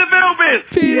Peter the Vilbis.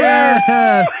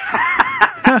 Yes.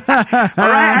 All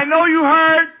right, I know you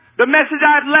heard the message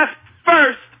I've left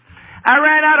first. I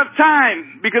ran out of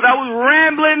time because I was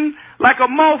rambling like a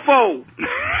mofo.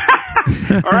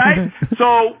 All right?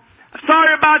 So,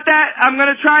 sorry about that. I'm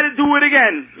going to try to do it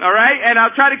again. All right? And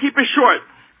I'll try to keep it short.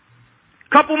 A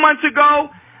couple months ago,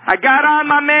 I got on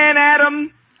my man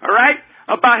Adam, all right,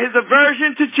 about his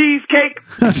aversion to cheesecake.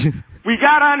 We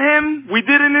got on him. We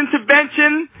did an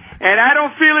intervention. And I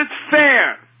don't feel it's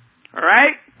fair. All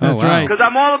right? That's right. Because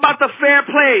I'm all about the fair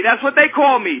play. That's what they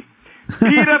call me.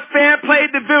 Peter Fair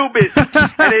Played the Vilbis.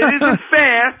 And it isn't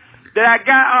fair that I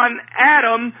got on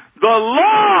Adam, the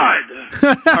Lord.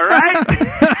 All right?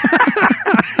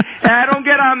 And I don't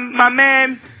get on my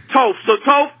man, Toph. So,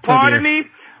 Toph, pardon me,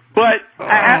 but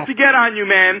I have to get on you,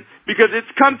 man, because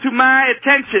it's come to my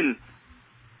attention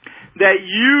that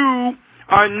you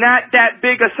are not that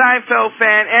big a Seinfeld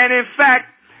fan, and in fact,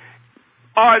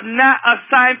 are not a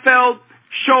Seinfeld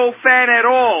show fan at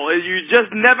all. You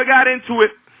just never got into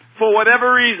it for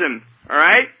whatever reason. All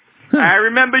right? I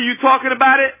remember you talking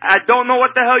about it. I don't know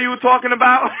what the hell you were talking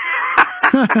about.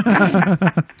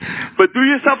 But do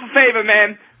yourself a favor,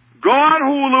 man. Go on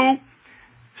Hulu.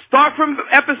 Start from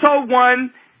episode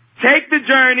 1. Take the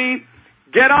journey.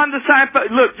 Get on the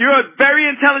Seinfeld. Look, you're a very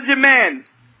intelligent man.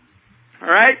 All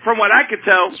right? From what I could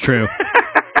tell. It's true.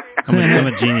 I'm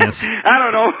a genius. I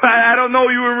don't know. I don't know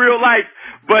you in real life,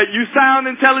 but you sound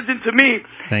intelligent to me.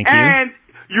 Thank you. And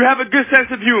you have a good sense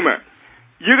of humor.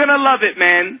 You're going to love it,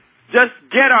 man. Just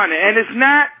get on it. And it's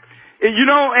not,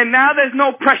 and now there's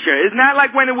no pressure. It's not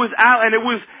like when it was out and it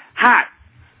was hot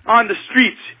on the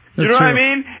streets. You know what I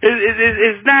mean?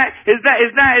 It's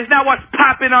not what's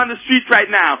popping on the streets right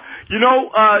now. You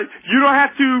don't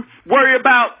have to worry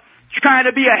about trying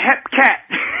to be a hep cat.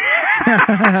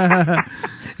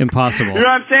 Impossible. You know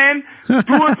what I'm saying?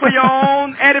 Do it for your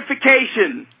own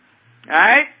edification. All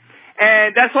right?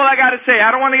 And that's all I got to say.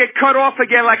 I don't want to get cut off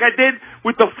again like I did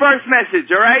with the first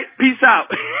message. All right? Peace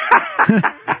out.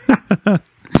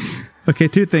 Okay,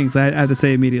 2 things I had to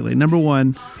say immediately. Number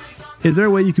 1, is there a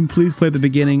way you can please play the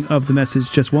beginning of the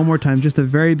message just one more time, just the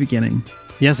very beginning?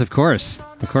 Yes, of course.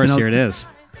 Of course, here it is.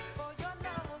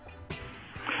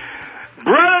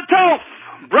 Brother Toph,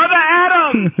 Brother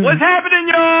Adam, what's happening,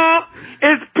 y'all?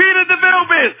 It's Peter the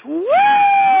Vilbis. Woo!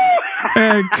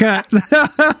 And cut.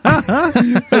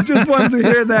 I just wanted to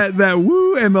hear that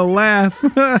woo and the laugh.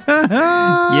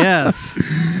 Yes,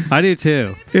 I do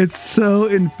too. It's so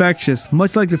infectious,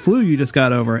 much like the flu you just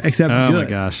got over, except good. Oh my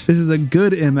gosh. This is a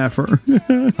good MFer.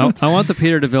 I want the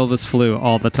Peter DeVilbiss flu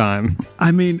all the time.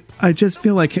 I mean, I just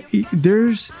feel like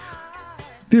there's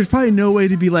probably no way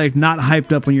to be like not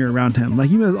hyped up when you're around him. Like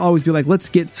you must always be like, let's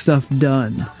get stuff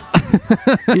done.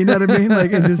 You know what I mean?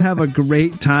 Like, and just have a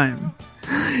great time.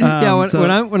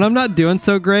 When I'm not doing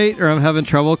so great or I'm having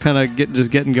trouble kind of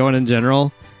getting going in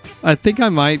general, I think I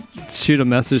might shoot a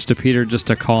message to Peter just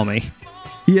to call me.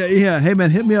 Yeah. Hey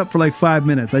man, hit me up for like 5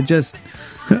 minutes. I just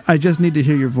need to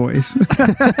hear your voice.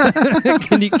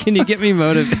 Can you get me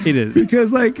motivated?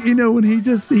 Because like, when he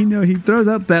throws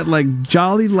out that like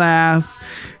jolly laugh,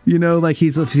 like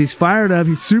he's fired up,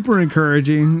 he's super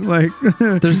encouraging. Like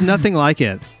there's nothing like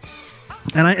it.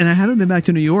 And I haven't been back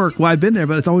to New York. Well, I've been there,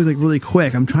 but it's always like really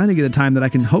quick. I'm trying to get a time that I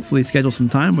can hopefully schedule some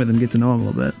time with him, get to know him a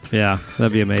little bit. Yeah,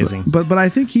 that'd be amazing. But I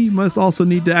think he must also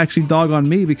need to actually dog on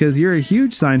me because you're a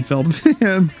huge Seinfeld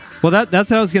fan. Well,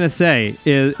 that's what I was going to say.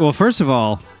 Well, first of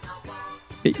all,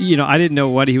 I didn't know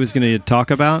what he was going to talk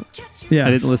about. Yeah,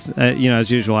 I didn't listen. As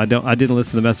usual, I didn't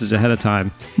listen to the message ahead of time.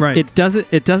 Right. It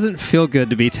doesn't feel good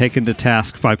to be taken to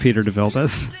task by Peter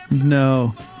DeVilbiss.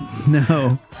 No.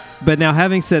 But now,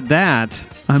 having said that,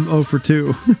 I'm 0 for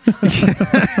 2.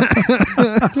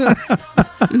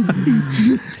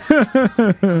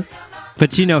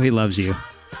 But he loves you.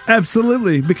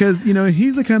 Absolutely, because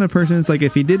he's the kind of person. It's like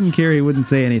if he didn't care, he wouldn't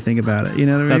say anything about it. You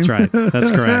know what I mean? That's right.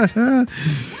 That's correct.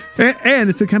 And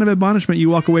it's a kind of admonishment you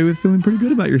walk away with feeling pretty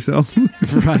good about yourself.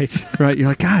 Right. You're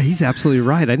like, God, he's absolutely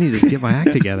right. I need to get my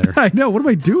act together. I know. What am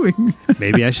I doing?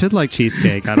 Maybe I should like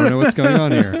cheesecake. I don't know what's going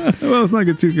on here. Well, let's not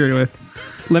get too carried away.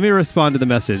 Let me respond to the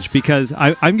message because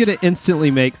I'm going to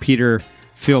instantly make Peter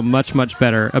feel much, much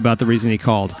better about the reason he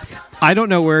called. I don't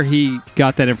know where he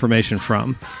got that information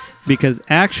from because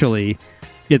actually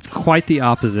it's quite the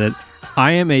opposite.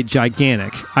 I am a humongous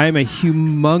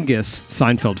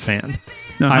Seinfeld fan.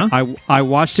 Uh-huh. I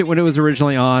watched it when it was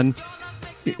originally on.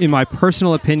 In my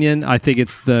personal opinion, I think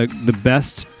it's the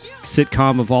best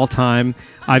sitcom of all time.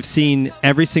 I've seen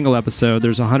every single episode.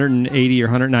 There's 180 or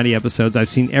 190 episodes. I've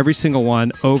seen every single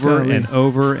one over and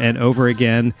over and over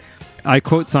again. I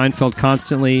quote Seinfeld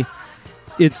constantly.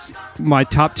 It's my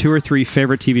top 2 or 3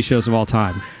 favorite TV shows of all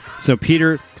time. So,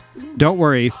 Peter, don't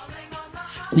worry.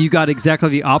 You got exactly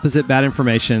the opposite bad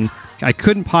information. I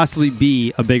couldn't possibly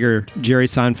be a bigger Jerry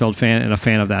Seinfeld fan and a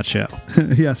fan of that show.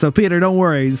 Yeah, so Peter, don't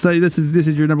worry. So this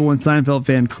is your number one Seinfeld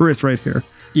fan, Chris, right here.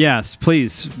 Yes,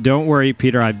 please don't worry,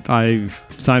 Peter.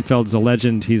 Seinfeld's a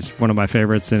legend. He's one of my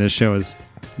favorites, and his show is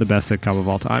the best sitcom of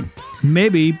all time.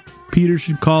 Maybe Peter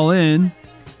should call in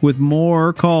with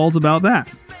more calls about that.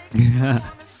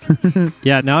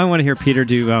 Yeah, now I want to hear Peter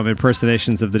do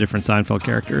impersonations of the different Seinfeld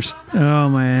characters. Oh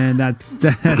man, that's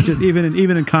just even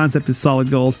in concept is solid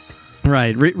gold.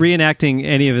 Right, reenacting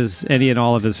any and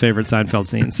all of his favorite Seinfeld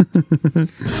scenes.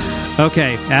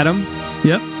 Okay, Adam.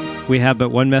 Yep. We have but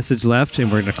one message left,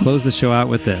 and we're going to close the show out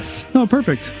with this. Oh,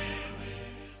 perfect.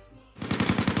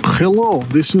 Hello,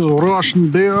 this is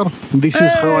Russian Bear. This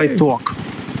is how I talk.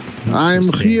 I'm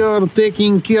here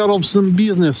taking care of some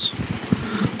business.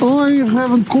 I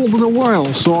haven't called in a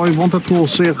while, so I wanted to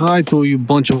say hi to you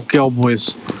bunch of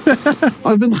cowboys.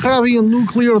 I've been having a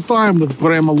nuclear time with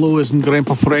Grandma Lewis and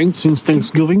Grandpa Frank since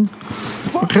Thanksgiving.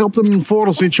 I helped them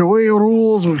enforce HOA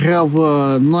rules. We have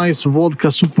a nice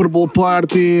vodka Super Bowl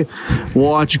party.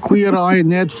 Watch Queer Eye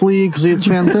Netflix. It's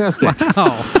fantastic.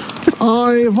 Wow.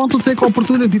 I want to take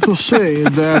opportunity to say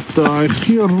that I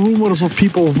hear rumors of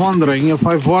people wondering if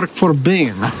I work for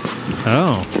Bain.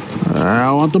 Oh.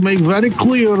 I want to make very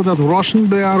clear that Russian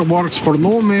Bear works for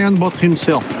no man but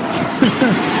himself.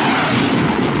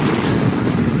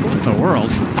 The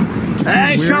world.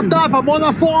 Hey, shut up! I'm on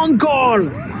a phone call!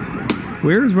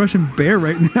 Where is Russian Bear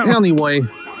right now? Anyway,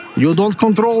 you don't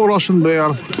control Russian Bear.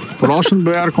 Russian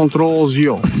Bear controls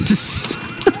you.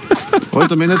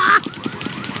 Wait a minute.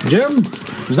 Jim,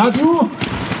 is that you?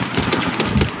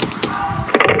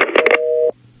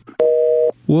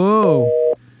 Whoa.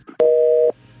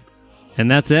 And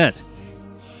that's it.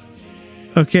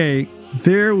 Okay,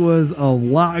 there was a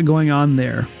lot going on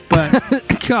there, but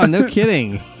God, no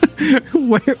kidding.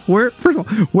 First of all,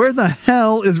 where the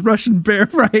hell is Russian Bear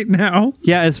right now?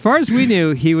 Yeah, as far as we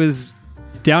knew, he was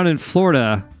down in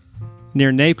Florida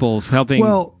near Naples helping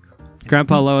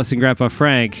Grandpa Lois and Grandpa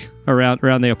Frank around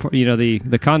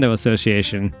the condo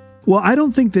association. Well, I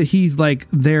don't think that he's like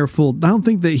there full. I don't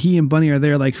think that he and Bunny are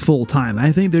there like full time.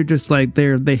 I think they're just like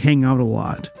they hang out a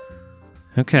lot.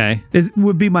 Okay.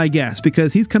 Would be my guess,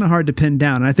 because he's kind of hard to pin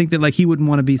down. And I think that like he wouldn't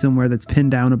want to be somewhere that's pin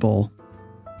downable.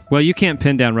 Well, you can't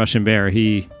pin down Russian Bear.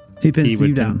 He pins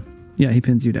you down. Yeah, he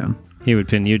pins you down. He would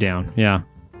pin you down. Yeah.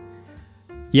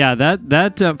 Yeah,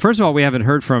 that first of all, we haven't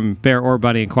heard from Bear or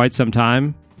Bunny in quite some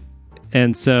time.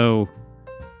 And so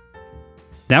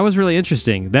that was really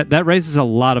interesting. That raises a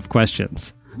lot of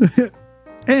questions.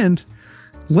 And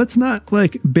let's not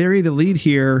like bury the lead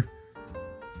here.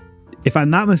 If I'm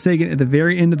not mistaken, at the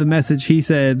very end of the message, he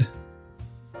said,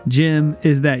 "Jim,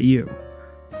 is that you?"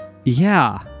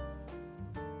 Yeah.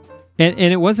 And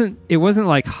it wasn't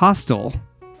like hostile.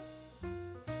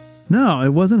 No, it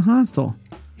wasn't hostile.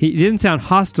 He didn't sound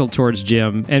hostile towards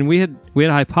Jim, and we had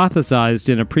hypothesized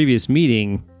in a previous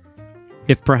meeting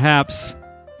if perhaps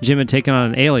Jim had taken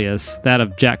on an alias, that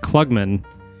of Jack Klugman,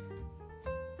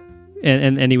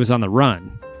 and he was on the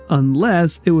run.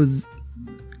 Unless it was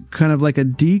kind of like a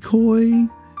decoy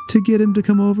to get him to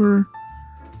come over.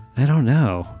 I don't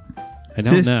know.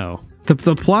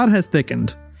 The plot has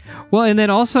thickened. Well, and then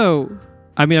also,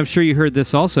 I mean, I'm sure you heard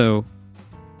this also,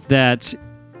 that,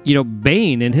 you know,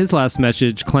 Bane in his last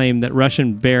message claimed that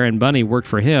Russian Bear and Bunny worked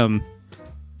for him,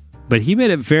 but he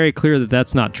made it very clear that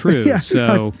that's not true. Yeah,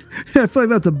 so I feel like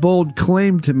that's a bold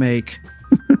claim to make.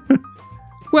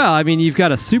 Well, I mean, you've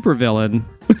got a supervillain,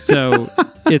 so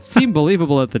it seemed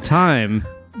believable at the time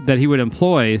that he would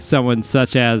employ someone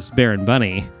such as Bear and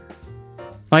Bunny.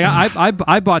 Like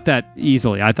I bought that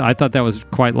easily. I thought that was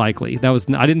quite likely.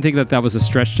 I didn't think that was a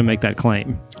stretch to make that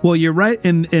claim. Well, you're right,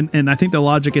 and I think the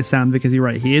logic is sound, because you're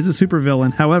right. He is a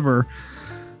supervillain. However,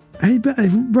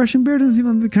 Russian Bear doesn't seem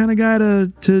like the kind of guy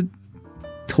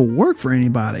to work for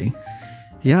anybody.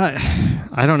 Yeah,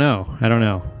 I don't know. I don't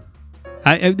know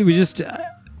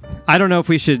if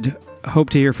we should hope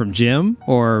to hear from Jim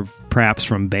or perhaps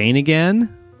from Bane again,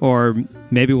 or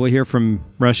maybe we'll hear from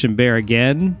Russian Bear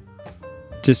again,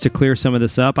 just to clear some of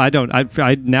this up. I don't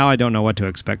know what to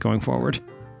expect going forward.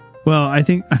 Well, I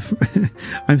think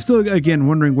I'm still again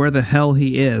wondering where the hell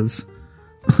he is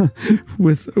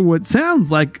with what sounds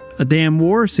like a damn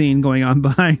war scene going on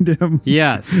behind him.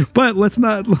 Yes. But let's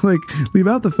not leave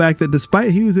out the fact that despite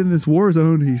he was in this war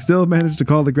zone, he still managed to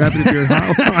call the Gravity Beard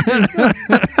hotline.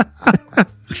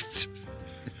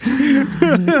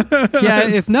 Yeah,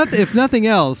 if nothing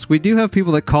else, we do have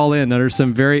people that call in under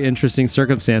some very interesting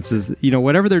circumstances. You know,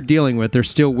 whatever they're dealing with, they're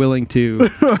still willing to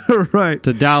right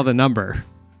to dial the number.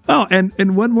 Oh,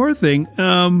 and one more thing.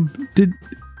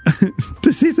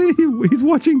 Does he say he's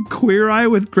watching Queer Eye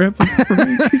with Grandpa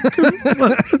Frank?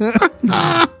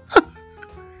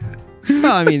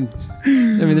 Well, I mean,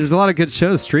 there's a lot of good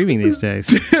shows streaming these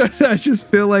days. I just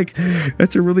feel like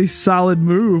that's a really solid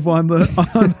move on the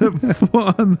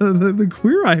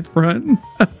Queer Eye front.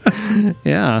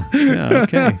 Yeah.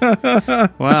 Okay.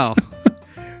 Wow.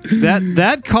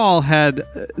 That call had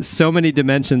so many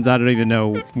dimensions. I don't even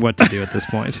know what to do at this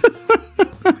point.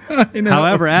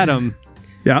 However, Adam,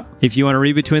 yeah, if you want to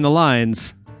read between the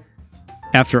lines,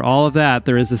 after all of that,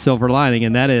 there is a silver lining,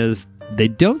 and that is they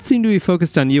don't seem to be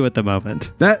focused on you at the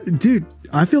moment. Dude,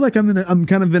 I feel like I'm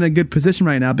kind of in a good position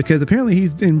right now, because apparently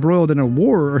he's embroiled in a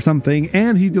war or something,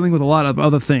 and he's dealing with a lot of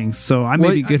other things. So I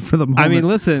may be good for the moment. I mean,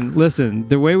 listen.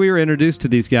 The way we were introduced to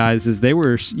these guys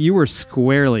is you were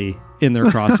squarely in their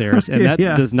crosshairs, and that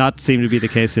does not seem to be the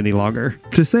case any longer.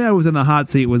 To say I was in the hot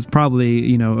seat was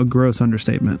probably, a gross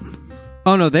understatement.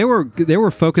 Oh no, they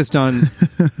were focused on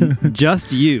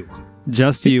just you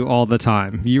all the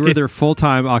time. You were their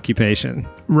full-time occupation.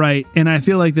 Right. And I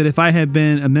feel like that if I had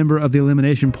been a member of the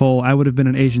elimination poll, I would have been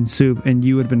an Asian soup and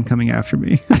you would have been coming after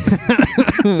me.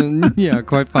 Yeah,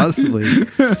 quite possibly.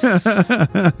 All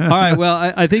right.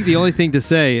 Well, I think the only thing to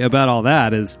say about all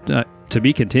that is to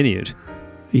be continued.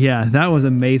 Yeah, that was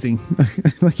amazing.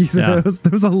 Like you said,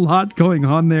 there was a lot going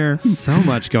on there. So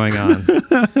much going on.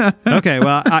 Okay,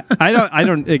 well, I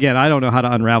don't know how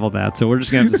to unravel that, so we're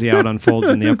just going to have to see how it unfolds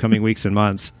in the upcoming weeks and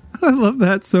months. I love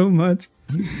that so much.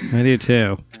 I do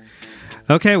too.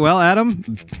 Okay, well,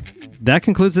 Adam, that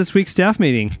concludes this week's staff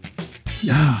meeting.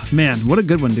 Oh, man, what a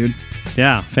good one, dude.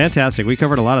 Yeah, fantastic. We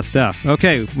covered a lot of stuff.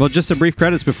 Okay, well, just some brief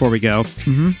credits before we go.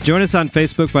 Mm-hmm. Join us on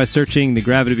Facebook by searching the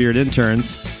Gravity Beard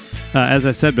Interns. As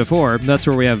I said before, that's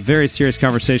where we have very serious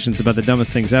conversations about the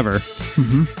dumbest things ever.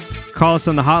 Mm-hmm. Call us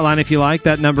on the hotline if you like.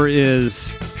 That number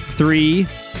is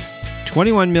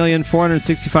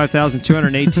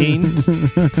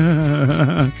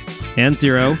 21,465,218 and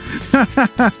 0.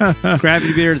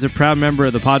 Gravity Beard is a proud member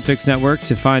of the Podfix Network.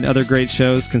 To find other great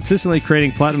shows consistently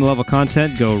creating platinum level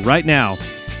content, go right now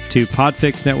to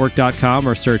podfixnetwork.com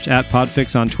or search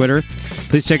 @podfix on Twitter.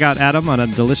 Please check out Adam on a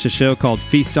delicious show called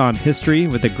Feast on History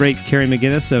with the great Carrie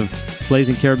McGinnis of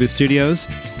Blazing Caribou Studios.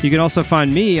 You can also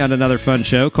find me on another fun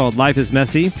show called Life is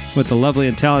Messy with the lovely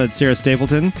and talented Sarah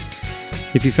Stapleton.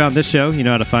 If you found this show, you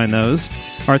know how to find those.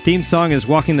 Our theme song is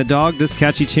Walking the Dog. This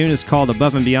catchy tune is called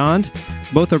Above and Beyond.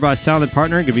 Both are by Talented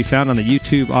Partner and can be found on the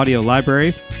YouTube audio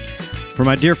library. For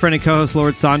my dear friend and co-host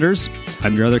Lord Saunders,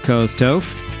 I'm your other co-host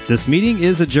Toph. This meeting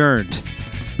is adjourned.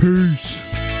 Peace.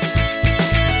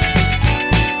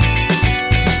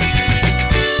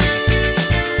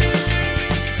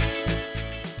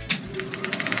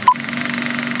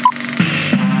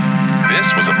 This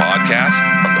was a podcast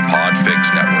from the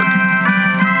Podfix Network.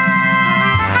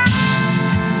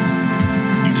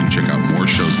 You can check out more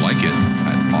shows like it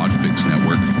at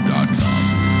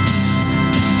podfixnetwork.com.